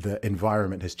the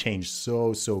environment has changed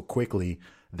so quickly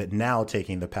that now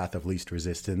taking the path of least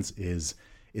resistance is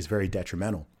very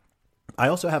detrimental. I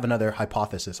also have another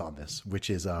hypothesis on this,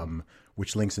 which is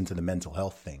which links into the mental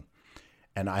health thing.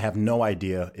 And I have no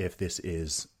idea if this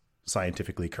is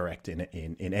scientifically correct in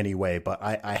any way, but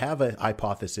I have a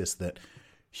hypothesis that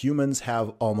humans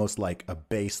have almost like a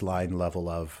baseline level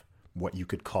of what you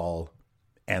could call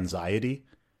anxiety,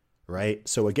 right?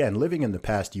 So again, living in the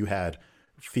past, you had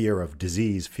fear of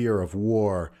disease, fear of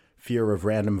war, fear of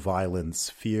random violence,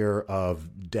 fear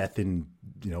of death in,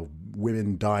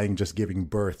 women dying just giving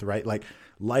birth, right? Like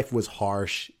life was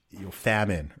harsh,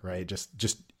 famine, right?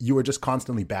 Just you were just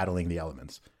constantly battling the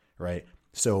elements, right?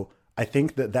 So I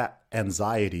think that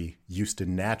anxiety used to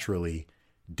naturally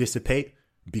dissipate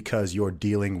because you're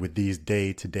dealing with these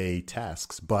day-to-day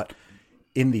tasks. But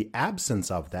in the absence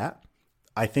of that,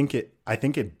 I think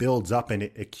it builds up and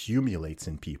it accumulates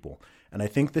in people. And I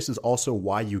think this is also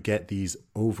why you get these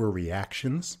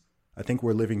overreactions. I think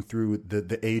we're living through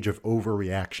the age of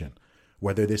overreaction,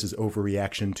 whether this is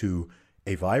overreaction to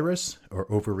a virus or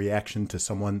overreaction to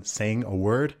someone saying a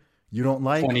word you don't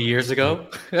like 20 years ago.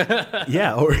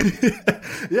 Yeah. Or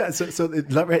yeah. So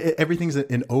everything's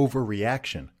an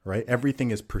overreaction, right?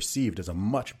 Everything is perceived as a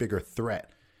much bigger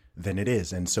threat than it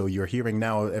is. And so you're hearing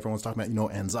now, everyone's talking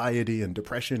about, anxiety and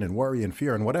depression and worry and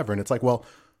fear and whatever. And it's like, well,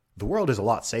 the world is a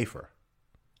lot safer,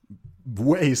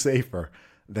 way safer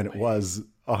than it was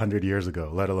 100 years ago,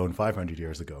 let alone 500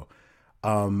 years ago.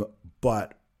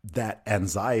 But that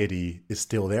anxiety is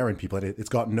still there in people, and it's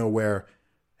got nowhere,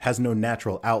 has no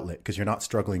natural outlet, because you're not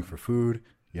struggling for food,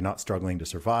 you're not struggling to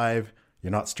survive,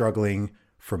 you're not struggling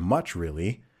for much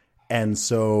really. And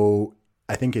so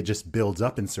I think it just builds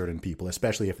up in certain people,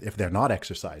 especially if they're not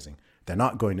exercising, they're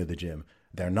not going to the gym,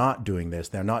 they're not doing this,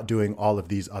 they're not doing all of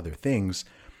these other things.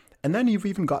 And then you've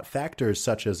even got factors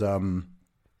such as,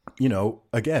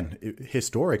 again,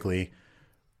 historically,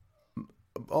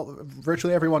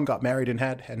 virtually everyone got married and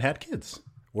had kids.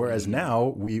 Whereas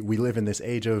now we live in this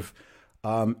age of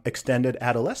extended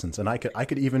adolescence. And I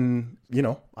could even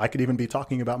be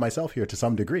talking about myself here to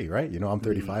some degree, right? I'm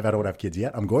 35. I don't have kids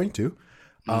yet. I'm going to.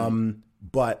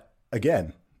 But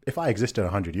again, if I existed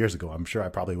 100 years ago, I'm sure I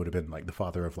probably would have been like the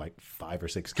father of like 5 or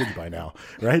 6 kids by now,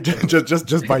 right?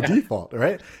 just by default,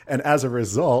 right? And as a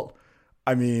result,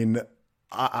 I mean,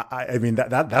 I mean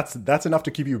that's enough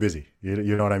to keep you busy.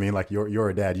 You know what I mean? Like you're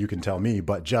a dad, you can tell me,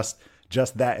 but just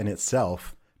that in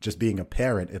itself, just being a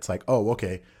parent, it's like, oh,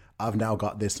 okay, I've now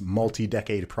got this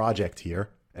multi-decade project here,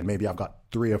 and maybe I've got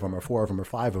 3 of them or 4 of them or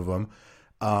 5 of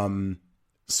them.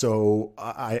 So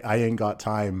I ain't got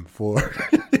time for,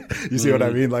 you see what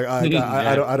I mean? Like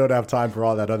I don't have time for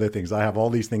all that other things. I have all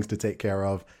these things to take care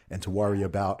of and to worry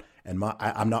about. And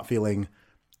I'm not feeling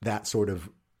that sort of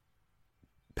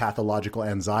pathological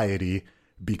anxiety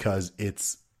because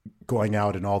it's going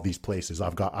out in all these places.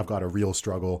 I've got a real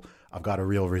struggle. I've got a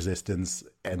real resistance.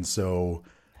 And so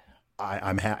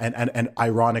I'm and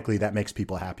ironically, that makes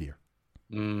people happier.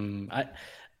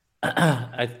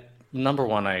 Number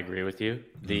one, I agree with you.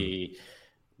 The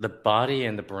body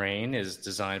and the brain is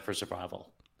designed for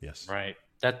survival. Yes. Right.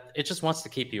 That it just wants to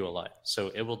keep you alive.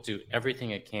 So it will do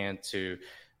everything it can to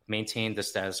maintain the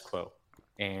status quo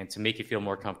and to make you feel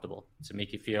more comfortable, to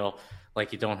make you feel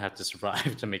like you don't have to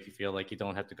survive, to make you feel like you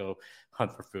don't have to go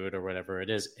hunt for food or whatever it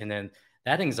is. And then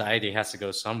that anxiety has to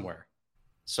go somewhere.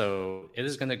 So it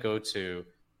is going to go to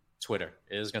Twitter.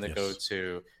 It is going to go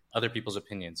to other people's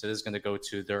opinions. It is going to go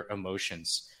to their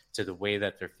emotions, to the way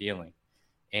that they're feeling.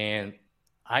 And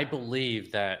I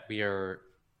believe that we are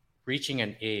reaching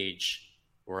an age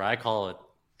where I call it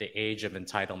the age of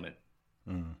entitlement.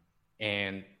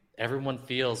 And everyone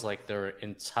feels like they're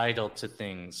entitled to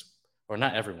things, or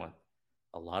not everyone.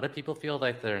 A lot of people feel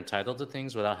like they're entitled to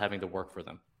things without having to work for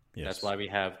them. Yes. That's why we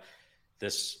have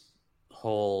this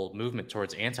whole movement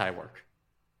towards anti-work,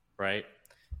 right?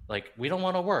 Like, we don't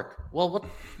want to work. Well,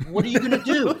 what are you going to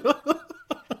do?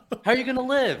 How are you going to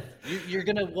live? You're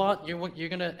going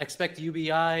to expect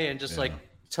UBI and just like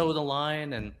toe the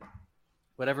line and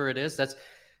whatever it is.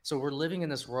 So we're living in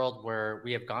this world where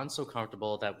we have gone so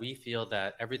comfortable that we feel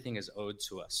that everything is owed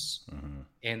to us.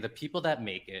 And the people that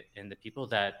make it and the people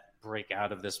that break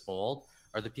out of this mold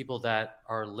are the people that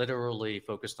are literally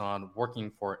focused on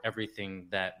working for everything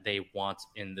that they want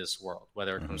in this world,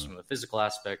 whether it comes from the physical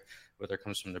aspect, whether it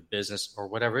comes from their business or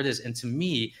whatever it is. And to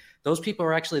me, those people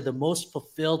are actually the most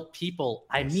fulfilled people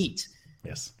I meet.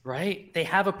 Yes. Right? They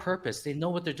have a purpose. They know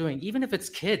what they're doing, even if it's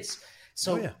kids.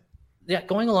 So yeah,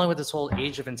 going along with this whole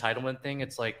age of entitlement thing,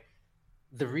 it's like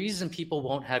the reason people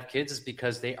won't have kids is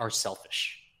because they are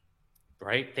selfish,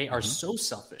 right? They are so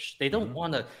selfish. They don't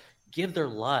want to give their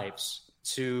lives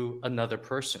to another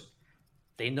person.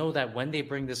 They know that when they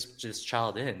bring this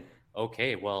child in,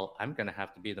 okay, well, I'm going to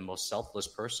have to be the most selfless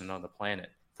person on the planet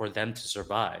for them to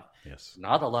survive. Yes.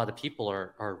 Not a lot of people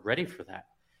are ready for that.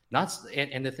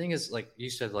 And the thing is, like you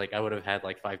said, like I would have had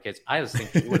like 5 kids. I was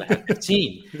thinking you would have had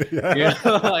 15. You know?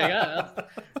 Like, I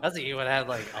was thinking you would have had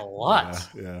like a lot.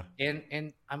 Yeah.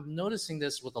 And I'm noticing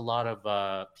this with a lot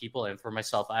of people. And for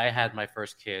myself, I had my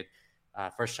first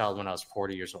child when I was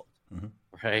 40 years old.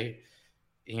 Right.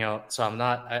 You know, so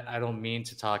I don't mean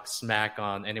to talk smack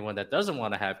on anyone that doesn't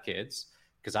want to have kids,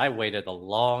 because I waited a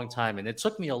long time, and it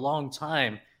took me a long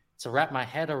time to wrap my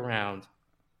head around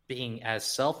being as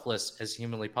selfless as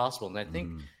humanly possible. And I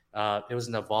think it was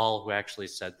Naval who actually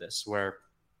said this, where,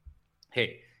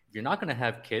 hey, if you're not going to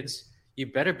have kids, you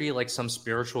better be like some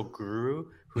spiritual guru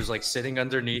who's like sitting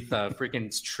underneath a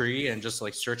freaking tree and just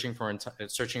like searching for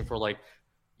like,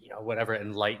 you know, whatever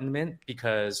enlightenment,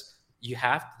 because you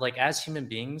have, like, as human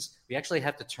beings, we actually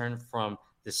have to turn from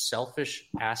this selfish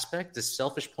aspect, this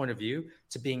selfish point of view,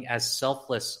 to being as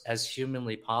selfless as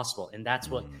humanly possible. And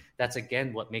that's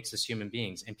again what makes us human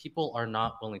beings. And people are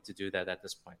not willing to do that at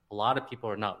this point. A lot of people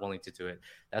are not willing to do it.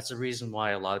 That's the reason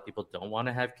why a lot of people don't want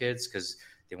to have kids, because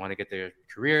they want to get their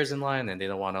careers in line, and they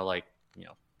don't want to, like, you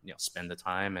know, spend the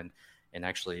time and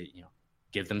actually, you know,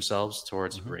 give themselves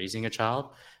towards raising a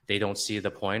child. They don't see the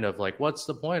point of, like, what's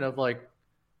the point of, like,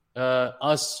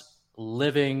 us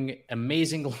living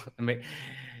amazing.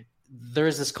 There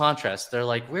is this contrast. They're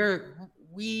like,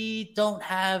 we don't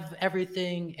have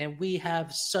everything, and we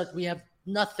have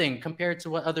nothing compared to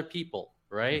what other people,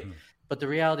 right? But the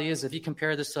reality is, if you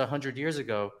compare this to 100 years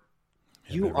ago,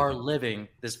 you are living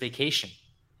this vacation.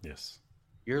 Yes.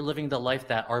 You're living the life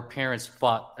that our parents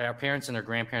and our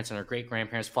grandparents and our great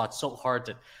grandparents fought so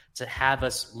hard to have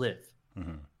us live.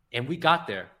 And we got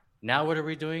there. Now what are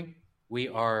we doing? We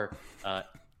are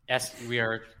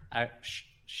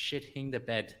shitting the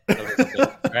bed a little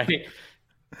bit, right?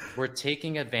 We're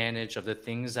taking advantage of the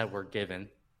things that we're given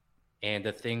and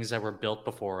the things that were built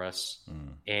before us,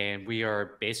 and we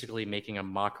are basically making a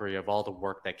mockery of all the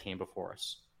work that came before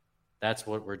us. That's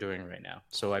what we're doing right now.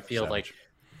 So I feel like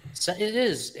it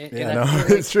is.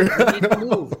 It's true. We need to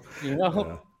move, you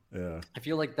know? Yeah. I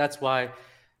feel like that's why.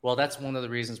 Well, that's one of the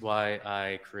reasons why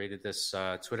I created this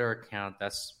Twitter account.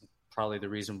 That's probably the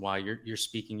reason why you're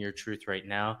speaking your truth right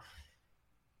now.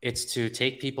 It's to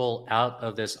take people out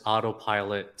of this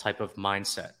autopilot type of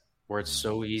mindset where it's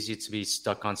so easy to be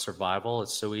stuck on survival.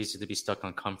 It's so easy to be stuck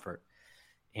on comfort,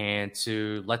 and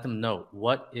to let them know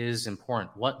what is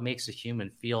important, what makes a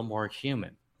human feel more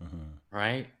human,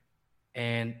 right?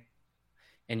 And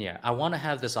yeah, I want to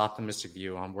have this optimistic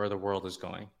view on where the world is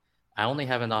going. I only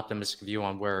have an optimistic view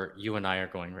on where you and I are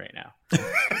going right now.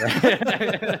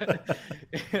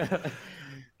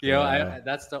 You know,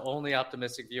 that's the only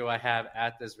optimistic view I have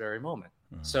at this very moment.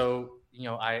 So, you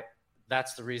know,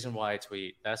 that's the reason why I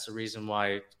tweet. That's the reason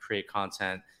why I create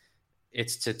content.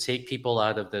 It's to take people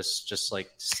out of this, just like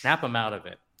snap them out of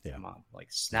it. Yeah. Come on,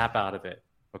 like snap out of it.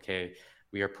 Okay,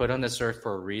 we are put on this earth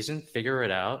for a reason. Figure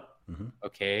it out.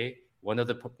 Okay, one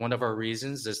of our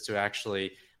reasons is to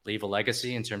actually leave a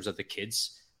legacy in terms of the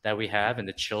kids that we have and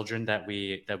the children that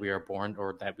we are born,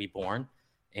 or that we born,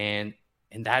 and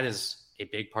that is a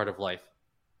big part of life.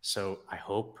 So I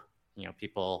hope, you know,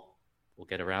 people will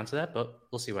get around to that, but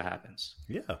we'll see what happens.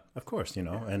 Yeah, of course, you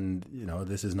know, and, you know,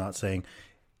 this is not saying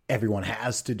everyone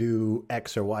has to do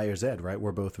X or Y or Z, right?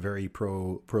 We're both very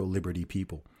pro liberty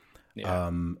people.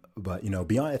 Yeah. But, you know,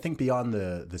 beyond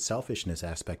the selfishness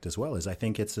aspect as well, is I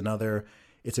think it's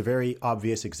a very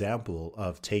obvious example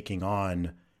of taking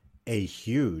on a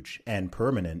huge and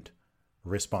permanent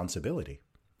responsibility.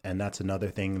 And that's another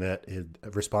thing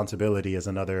responsibility is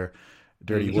another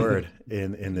dirty word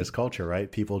in this culture,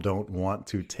 right? People don't want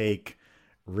to take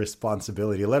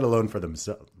responsibility, let alone for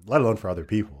themselves, let alone for other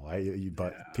people. Right?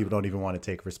 But people don't even want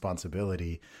to take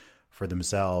responsibility for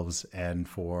themselves and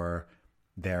for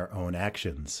their own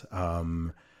actions.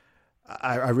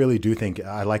 I really do think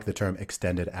I like the term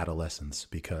extended adolescence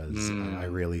because I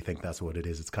really think that's what it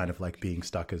is. It's kind of like being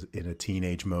stuck in a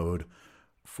teenage mode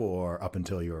for up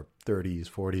until your 30s,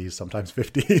 40s, sometimes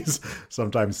 50s,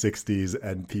 sometimes 60s,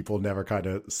 and people never kind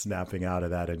of snapping out of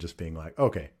that and just being like,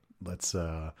 okay, let's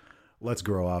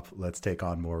grow up, let's take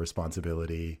on more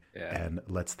responsibility, and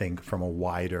let's think from a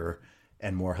wider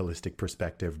and more holistic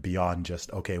perspective beyond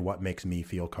just, okay, what makes me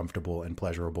feel comfortable and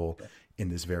pleasurable in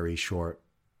this very short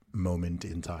moment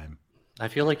in time. I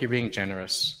feel like you're being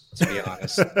generous, to be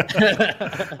honest.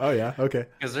 Oh yeah, okay.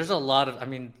 Because there's a lot of, I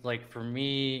mean, like for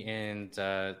me, and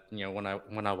you know,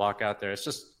 when I walk out there, it's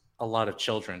just a lot of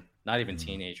children, not even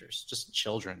teenagers, just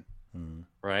children,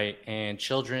 right? And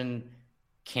children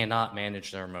cannot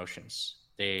manage their emotions.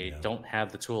 They don't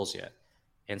have the tools yet,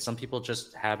 and some people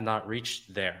just have not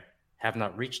reached there, have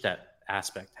not reached that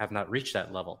aspect, have not reached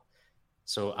that level.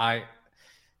 So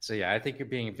yeah, I think you're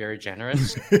being very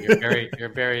generous. You're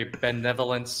a very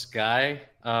benevolent guy,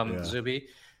 Zuby.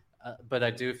 But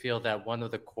I do feel that one of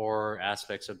the core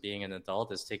aspects of being an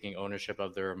adult is taking ownership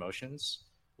of their emotions,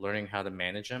 learning how to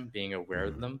manage them, being aware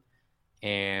of them.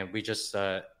 And we just,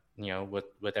 you know,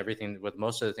 with everything, with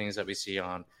most of the things that we see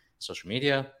on social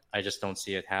media, I just don't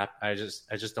see it happen. I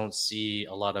just don't see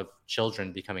a lot of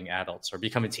children becoming adults or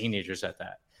becoming teenagers at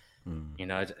that. You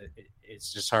know,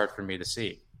 it's just hard for me to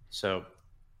see. So,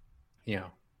 you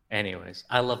know, anyways,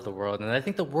 I love the world, and I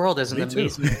think the world is an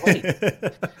amazing place.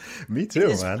 Me too,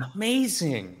 It's man.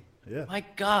 amazing. Yeah. My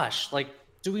gosh, like,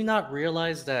 do we not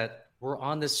realize that we're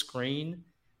on this screen?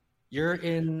 You're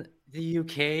in the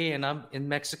UK, and I'm in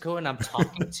Mexico, and I'm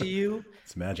talking to you.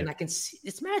 It's magic. And I can see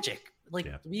it's magic. Like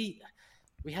we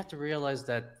have to realize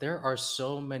that there are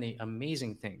so many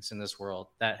amazing things in this world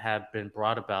that have been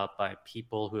brought about by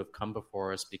people who have come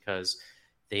before us because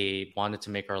they wanted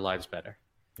to make our lives better.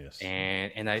 Yes.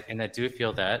 And I do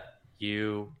feel that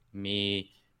you,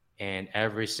 me, and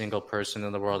every single person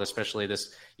in the world, especially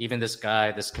this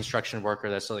guy, this construction worker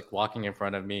that's like walking in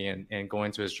front of me and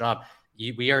going to his job,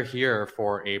 we are here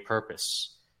for a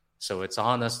purpose. So it's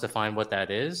on us to find what that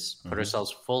is, put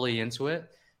ourselves fully into it.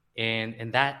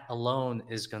 And that alone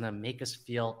is going to make us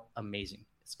feel amazing.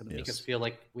 It's going to make us feel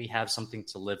like we have something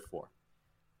to live for.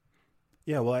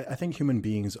 Yeah, well, I think human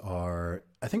beings are,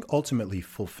 I think ultimately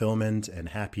fulfillment and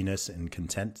happiness and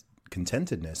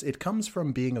contentedness, it comes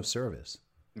from being of service.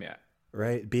 Yeah.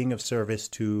 Right? Being of service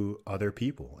to other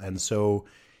people. And so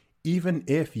even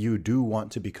if you do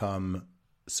want to become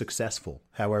successful,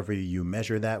 however you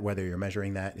measure that, whether you're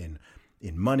measuring that in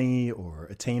money or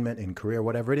attainment, in career,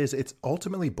 whatever it is, it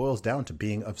ultimately boils down to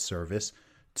being of service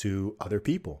to other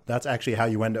people. That's actually how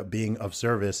you end up being of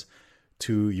service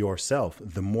to yourself.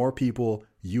 The more people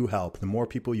you help, the more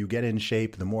people you get in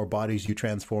shape, the more bodies you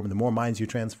transform, the more minds you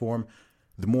transform,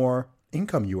 the more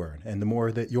income you earn, and the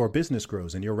more that your business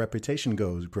grows and your reputation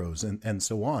grows and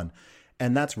so on.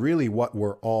 And that's really what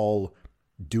we're all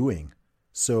doing.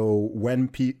 So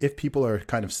if people are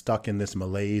kind of stuck in this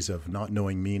malaise of not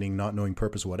knowing meaning, not knowing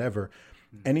purpose, whatever,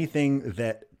 anything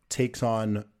that takes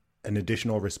on an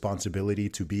additional responsibility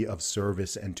to be of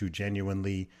service and to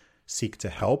genuinely seek to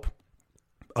help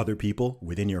other people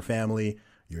within your family,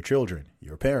 your children,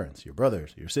 your parents, your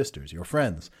brothers, your sisters, your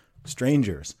friends,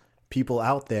 strangers, people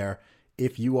out there,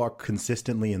 if you are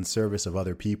consistently in service of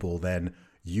other people, then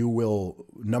you will,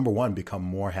 number one, become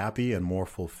more happy and more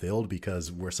fulfilled,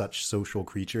 because we're such social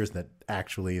creatures that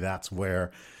actually that's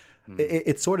where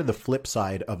it's sort of the flip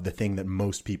side of the thing that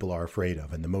most people are afraid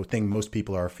of. And the thing most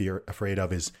people are afraid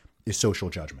of is social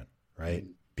judgment, right?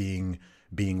 Being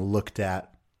looked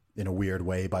at in a weird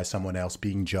way by someone else,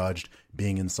 being judged,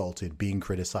 being insulted, being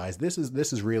criticized. This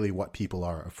is really what people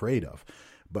are afraid of.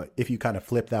 But if you kind of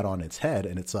flip that on its head,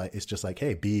 and it's just like,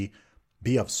 hey, be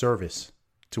of service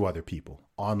to other people,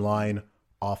 online,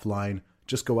 offline,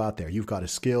 just go out there. You've got a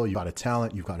skill, you've got a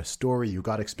talent, you've got a story, you've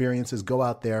got experiences. Go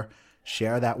out there,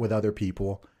 share that with other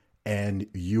people, and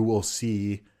you will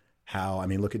see how, I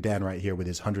mean, look at Dan right here with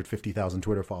his 150,000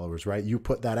 Twitter followers, right? You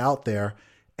put that out there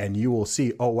and you will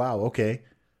see, oh, wow, okay,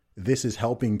 this is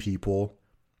helping people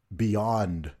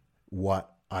beyond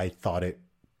what I thought it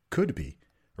could be,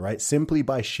 right? Simply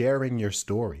by sharing your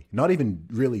story, not even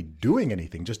really doing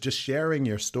anything, just sharing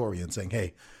your story and saying,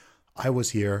 hey, I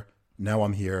was here, now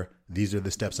I'm here. These are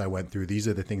the steps I went through. These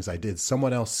are the things I did.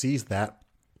 Someone else sees that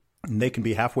and they can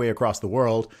be halfway across the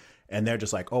world and they're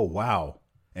just like, oh, wow.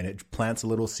 And it plants a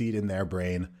little seed in their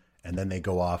brain, and then they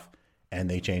go off and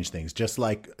they change things. Just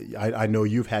like I know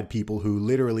you've had people who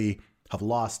literally have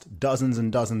lost dozens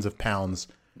and dozens of pounds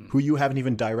who you haven't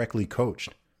even directly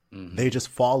coached. They just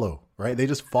follow, right? They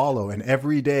just follow. And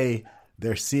every day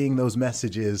they're seeing those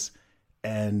messages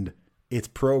and it's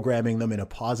programming them in a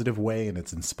positive way, and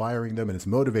it's inspiring them, and it's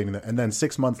motivating them. And then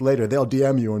 6 months later, they'll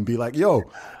DM you and be like, yo,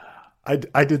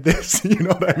 I did this. You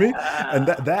know what I mean? And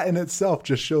that in itself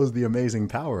just shows the amazing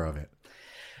power of it.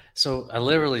 So I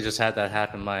literally just had that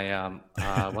happen. My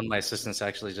one of my assistants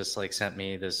actually just like sent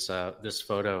me this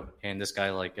photo, and this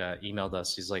guy like emailed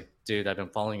us. He's like, dude, I've been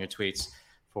following your tweets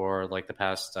for like the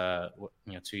past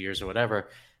 2 years or whatever.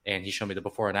 And he showed me the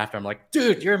before and after. I'm like,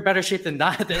 dude, you're in better shape than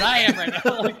I am right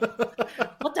now. Like,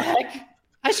 what the heck?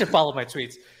 I should follow my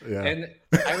tweets. Yeah. And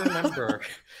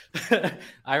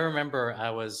I remember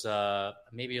I was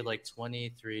maybe like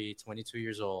 23, 22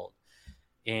 years old.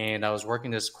 And I was working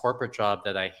this corporate job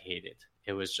that I hated.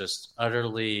 It was just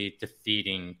utterly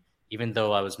defeating, even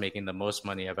though I was making the most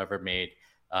money I've ever made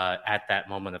at that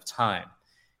moment of time.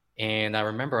 And I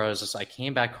remember I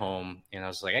came back home and I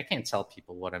was like, I can't tell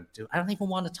people what I'm doing. I don't even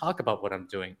want to talk about what I'm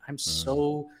doing. I'm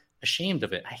so ashamed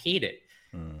of it. I hate it.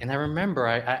 And I remember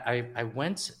I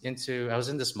was in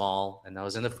this mall, and I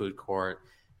was in the food court,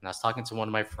 and I was talking to one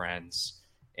of my friends.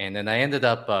 And then I ended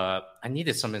up, I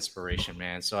needed some inspiration,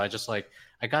 man. So I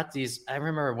got these. I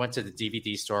remember I went to the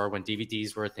DVD store when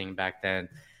DVDs were a thing back then.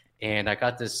 And I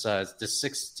got this 6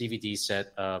 DVD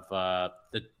set of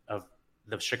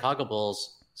the Chicago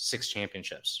Bulls 6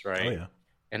 championships, right? Oh,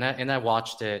 yeah. And I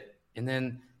watched it, and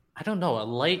then I don't know, a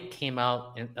light came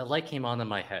on in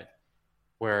my head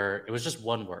where it was just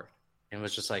one word, and it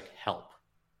was just like help.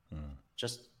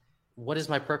 Just, what is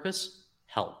my purpose?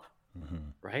 Help.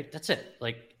 Right? That's it.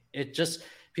 Like, it just,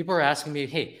 people are asking me,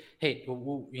 hey,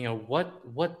 what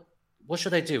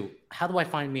should I do? How do I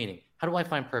find meaning? How do I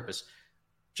find purpose?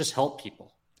 Just help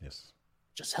people. Yes.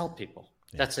 Just help people.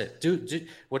 That's it. Do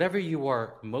whatever you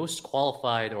are most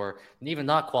qualified, or even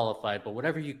not qualified, but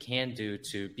whatever you can do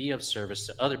to be of service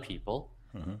to other people,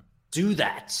 do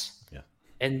that. Yeah.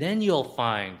 And then you'll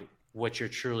find what you're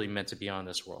truly meant to be on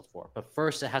this world for. But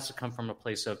first, it has to come from a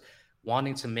place of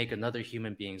wanting to make another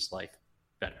human being's life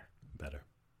better.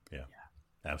 Yeah.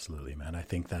 Absolutely, man. I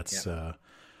think that's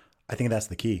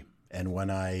the key. And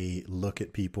when I look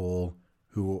at people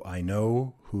who I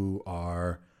know who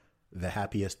are the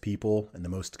happiest people and the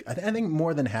most, I think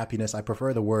more than happiness, I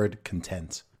prefer the word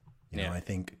content. You know, I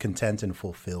think content and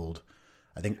fulfilled.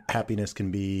 I think happiness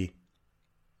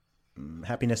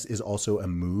is also a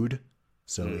mood.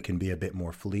 So it can be a bit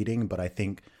more fleeting, but I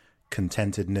think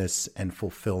contentedness and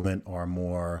fulfillment are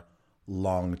more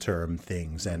long-term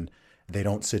things, and they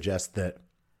don't suggest that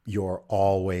you're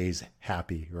always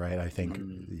happy, right? I think,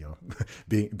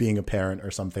 being a parent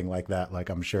or something like that, like,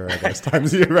 I'm sure there's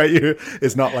times, right?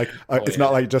 It's not like,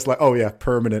 not like just like, oh yeah,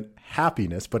 permanent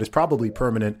happiness, but it's probably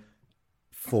permanent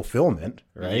fulfillment,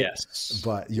 right? Yes.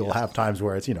 But you'll have times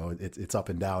where it's, it's up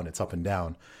and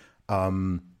down.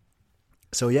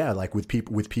 So yeah, like with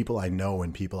people I know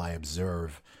and people I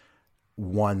observe,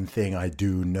 one thing I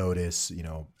do notice,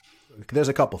 there's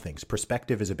a couple things.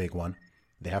 Perspective is a big one.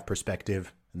 They have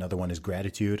perspective. Another one is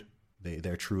gratitude.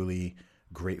 They're truly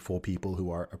grateful people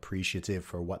who are appreciative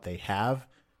for what they have,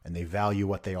 and they value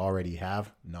what they already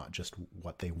have, not just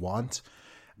what they want.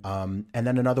 And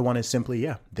then another one is simply,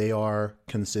 they are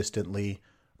consistently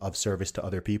of service to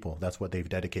other people. That's what they've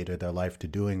dedicated their life to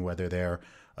doing, whether they're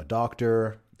a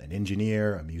doctor, an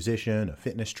engineer, a musician, a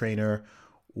fitness trainer,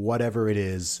 whatever it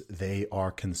is, they are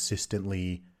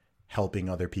consistently helping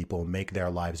other people make their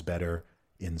lives better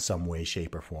in some way,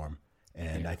 shape, or form.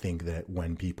 And I think that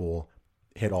when people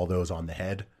hit all those on the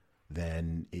head,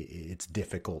 then it's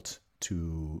difficult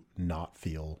to not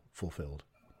feel fulfilled.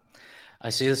 I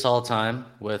see this all the time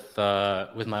with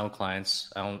my own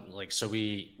clients.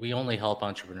 We only help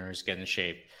entrepreneurs get in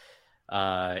shape.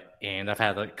 And I've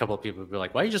had a couple of people be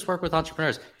like, "Why do you just work with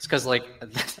entrepreneurs?" It's because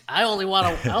I only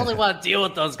want to deal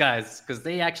with those guys because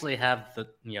they actually have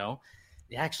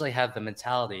the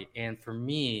mentality. And for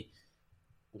me,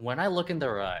 when I look in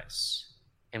their eyes,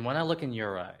 and when I look in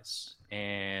your eyes,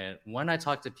 and when I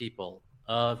talk to people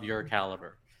of your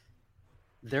caliber,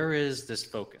 there is this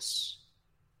focus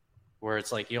where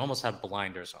it's like you almost have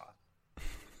blinders on.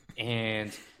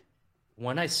 And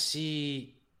when I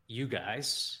see you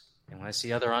guys, and when I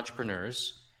see other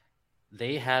entrepreneurs,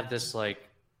 they have this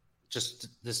just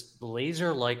this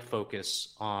laser-like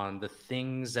focus on the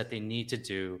things that they need to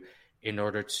do in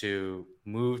order to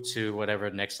move to whatever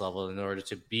next level, in order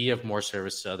to be of more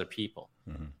service to other people.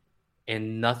 Mm-hmm.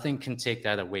 And nothing can take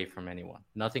that away from anyone.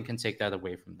 Nothing can take that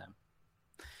away from them.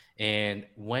 And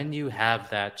when you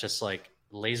have that just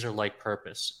laser-like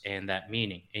purpose and that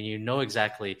meaning, and you know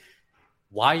exactly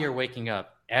why you're waking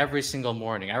up every single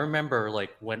morning. I remember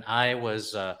when I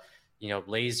was,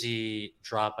 lazy,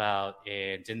 dropout,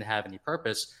 and didn't have any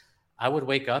purpose, I would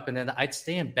wake up and then I'd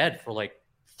stay in bed for like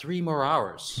 3 more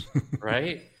hours,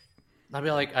 right? I'd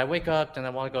be like, I wake up, then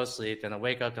I want to go to sleep, then I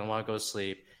wake up, then I want to go to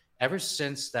sleep. Ever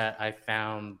since that, I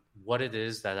found what it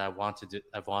is that I've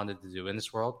wanted to do in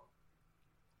this world.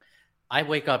 I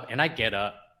wake up and I get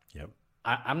up. Yep.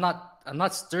 I'm not,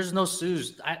 there's no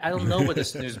snooze. I don't know what the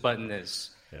snooze button is.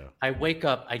 Yeah. I wake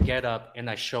up, I get up, and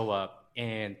I show up.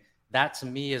 And that to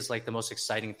me is like the most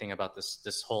exciting thing about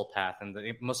this whole path, and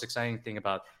the most exciting thing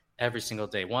about every single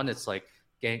day. One, it's like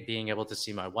being able to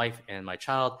see my wife and my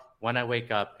child when I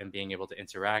wake up and being able to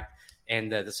interact.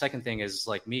 And the second thing is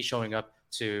like me showing up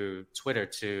to Twitter,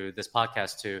 to this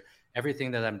podcast, to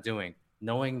everything that I'm doing,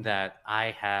 knowing that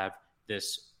I have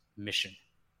this mission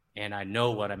and I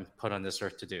know what I'm put on this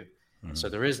earth to do. Mm-hmm. So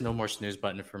there is no more snooze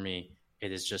button for me.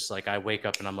 It is just like I wake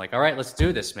up and I'm like, all right, let's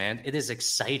do this, man. It is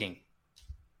exciting.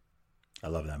 I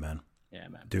love that, man. Yeah,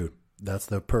 man. Dude, that's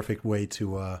the perfect way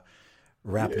to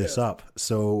wrap this up.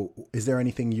 So is there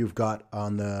anything you've got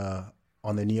on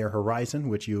the near horizon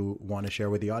which you want to share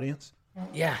with the audience?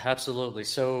 Yeah, absolutely.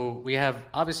 So we have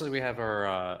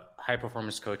our high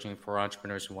performance coaching for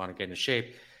entrepreneurs who want to get into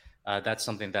shape. That's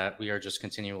something that we are just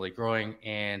continually growing.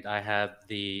 And I have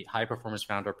the High Performance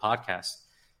Founder podcast,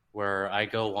 where I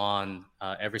go on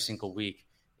every single week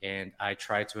and I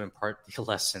try to impart the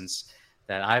lessons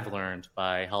that I've learned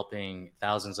by helping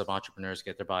thousands of entrepreneurs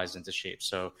get their bodies into shape.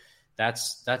 So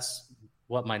that's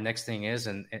what my next thing is.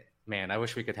 And man, I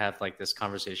wish we could have like this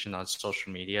conversation on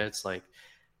social media. It's like,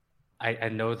 I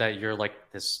know that you're like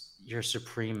you're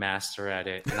supreme master at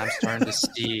it. And I'm starting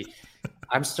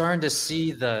to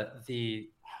see the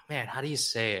man, how do you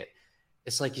say it?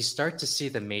 It's like you start to see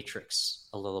the matrix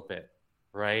a little bit,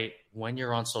 right? When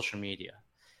you're on social media.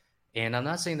 And I'm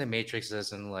not saying the matrix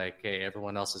isn't like, hey,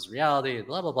 everyone else's reality,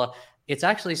 blah, blah, blah. It's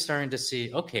actually starting to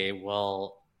see, okay,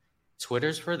 well,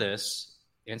 Twitter's for this,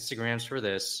 Instagram's for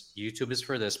this, YouTube is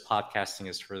for this, podcasting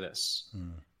is for this,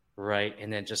 right?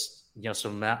 And then just,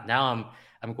 so now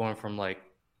I'm going from like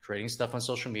creating stuff on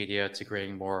social media to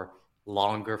creating more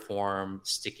longer form,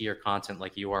 stickier content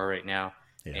like you are right now.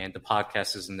 Yeah. And the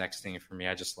podcast is the next thing for me.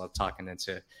 I just love talking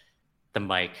into the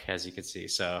mic, as you can see.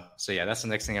 So yeah, that's the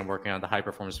next thing I'm working on, the High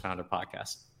Performance Founder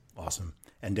podcast. Awesome.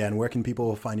 And Dan, where can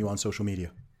people find you on social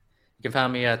media? You can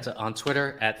find me on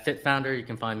Twitter at FitFounder. You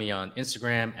can find me on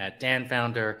Instagram at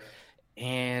DanFounder.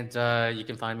 And you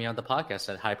can find me on the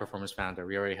podcast at High Performance Founder.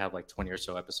 We already have like 20 or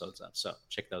so episodes up, so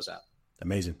check those out.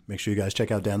 Amazing. Make sure you guys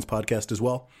check out Dan's podcast as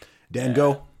well. Dan,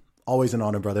 Go. Always an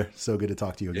honor, brother. So good to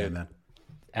talk to you again, man.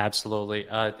 Absolutely.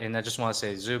 And I just want to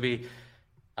say, Zuby,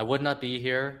 I would not be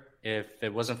here if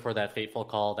it wasn't for that fateful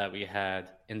call that we had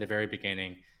in the very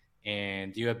beginning.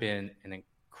 And you have been an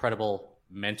incredible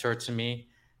mentor to me.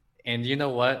 And you know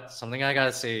what? Something I got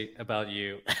to say about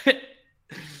you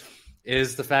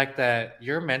is the fact that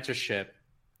your mentorship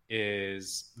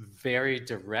is very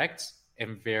direct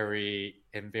and very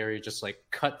just like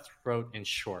cutthroat and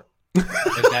short,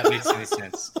 if that makes any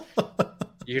sense.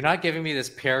 You're not giving me this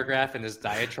paragraph and this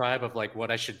diatribe of like what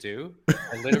I should do.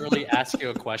 I literally ask you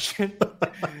a question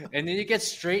and then you get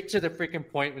straight to the freaking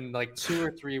point in like 2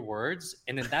 or 3 words.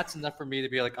 And then that's enough for me to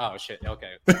be like, oh shit.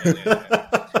 Okay.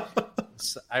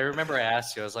 So I remember I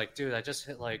asked you, I was like, dude, I just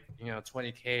hit like,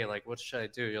 20K. Like, what should I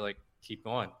do? You're like, keep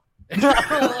going. I'm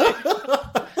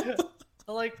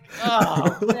like,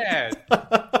 oh man.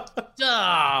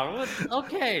 Duh,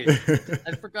 okay.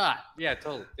 I forgot. Yeah,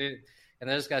 totally.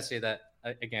 And I just gotta say that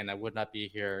again, I would not be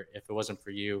here if it wasn't for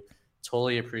you.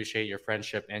 Totally appreciate your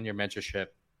friendship and your mentorship.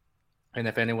 And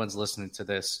if anyone's listening to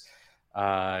this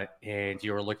and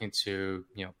you're looking to,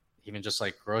 even just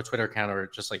like grow a Twitter account or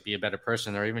just like be a better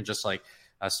person or even just like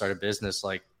start a business,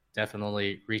 like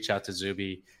definitely reach out to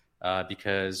Zuby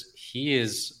because he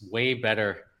is way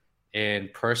better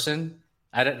in person.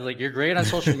 Like you're great on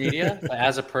social media, but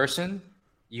as a person,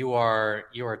 you are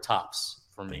tops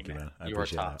for me, man. You are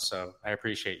tops. So I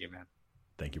appreciate you, man.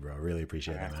 Thank you, bro. I really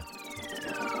appreciate that, man.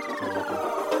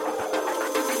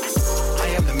 I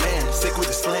am the man, sick with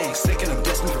the slang, sick and I'm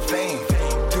destined for fame.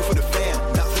 Do for the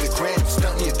fam, not for the gram.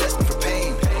 Stunting, you're destined for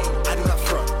pain. I do not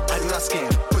front, I do not scam.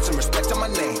 Put some respect on my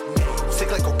name.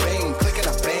 Sick like Cobain, click and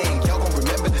I bang. Y'all gon'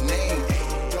 remember the name.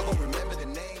 Y'all gon' remember the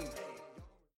name.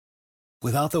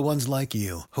 Without the ones like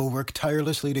you, who work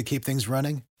tirelessly to keep things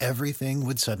running, everything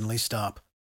would suddenly stop.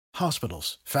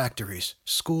 Hospitals, factories,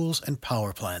 schools, and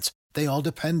power plants, they all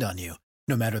depend on you.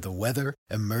 No matter the weather,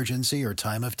 emergency, or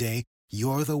time of day,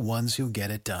 you're the ones who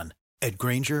get it done. At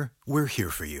Grainger, we're here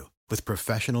for you with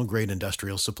professional-grade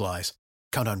industrial supplies.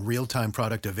 Count on real-time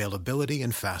product availability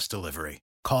and fast delivery.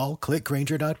 Call, click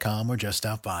Grainger.com, or just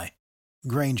stop by.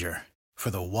 Grainger, for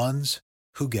the ones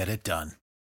who get it done.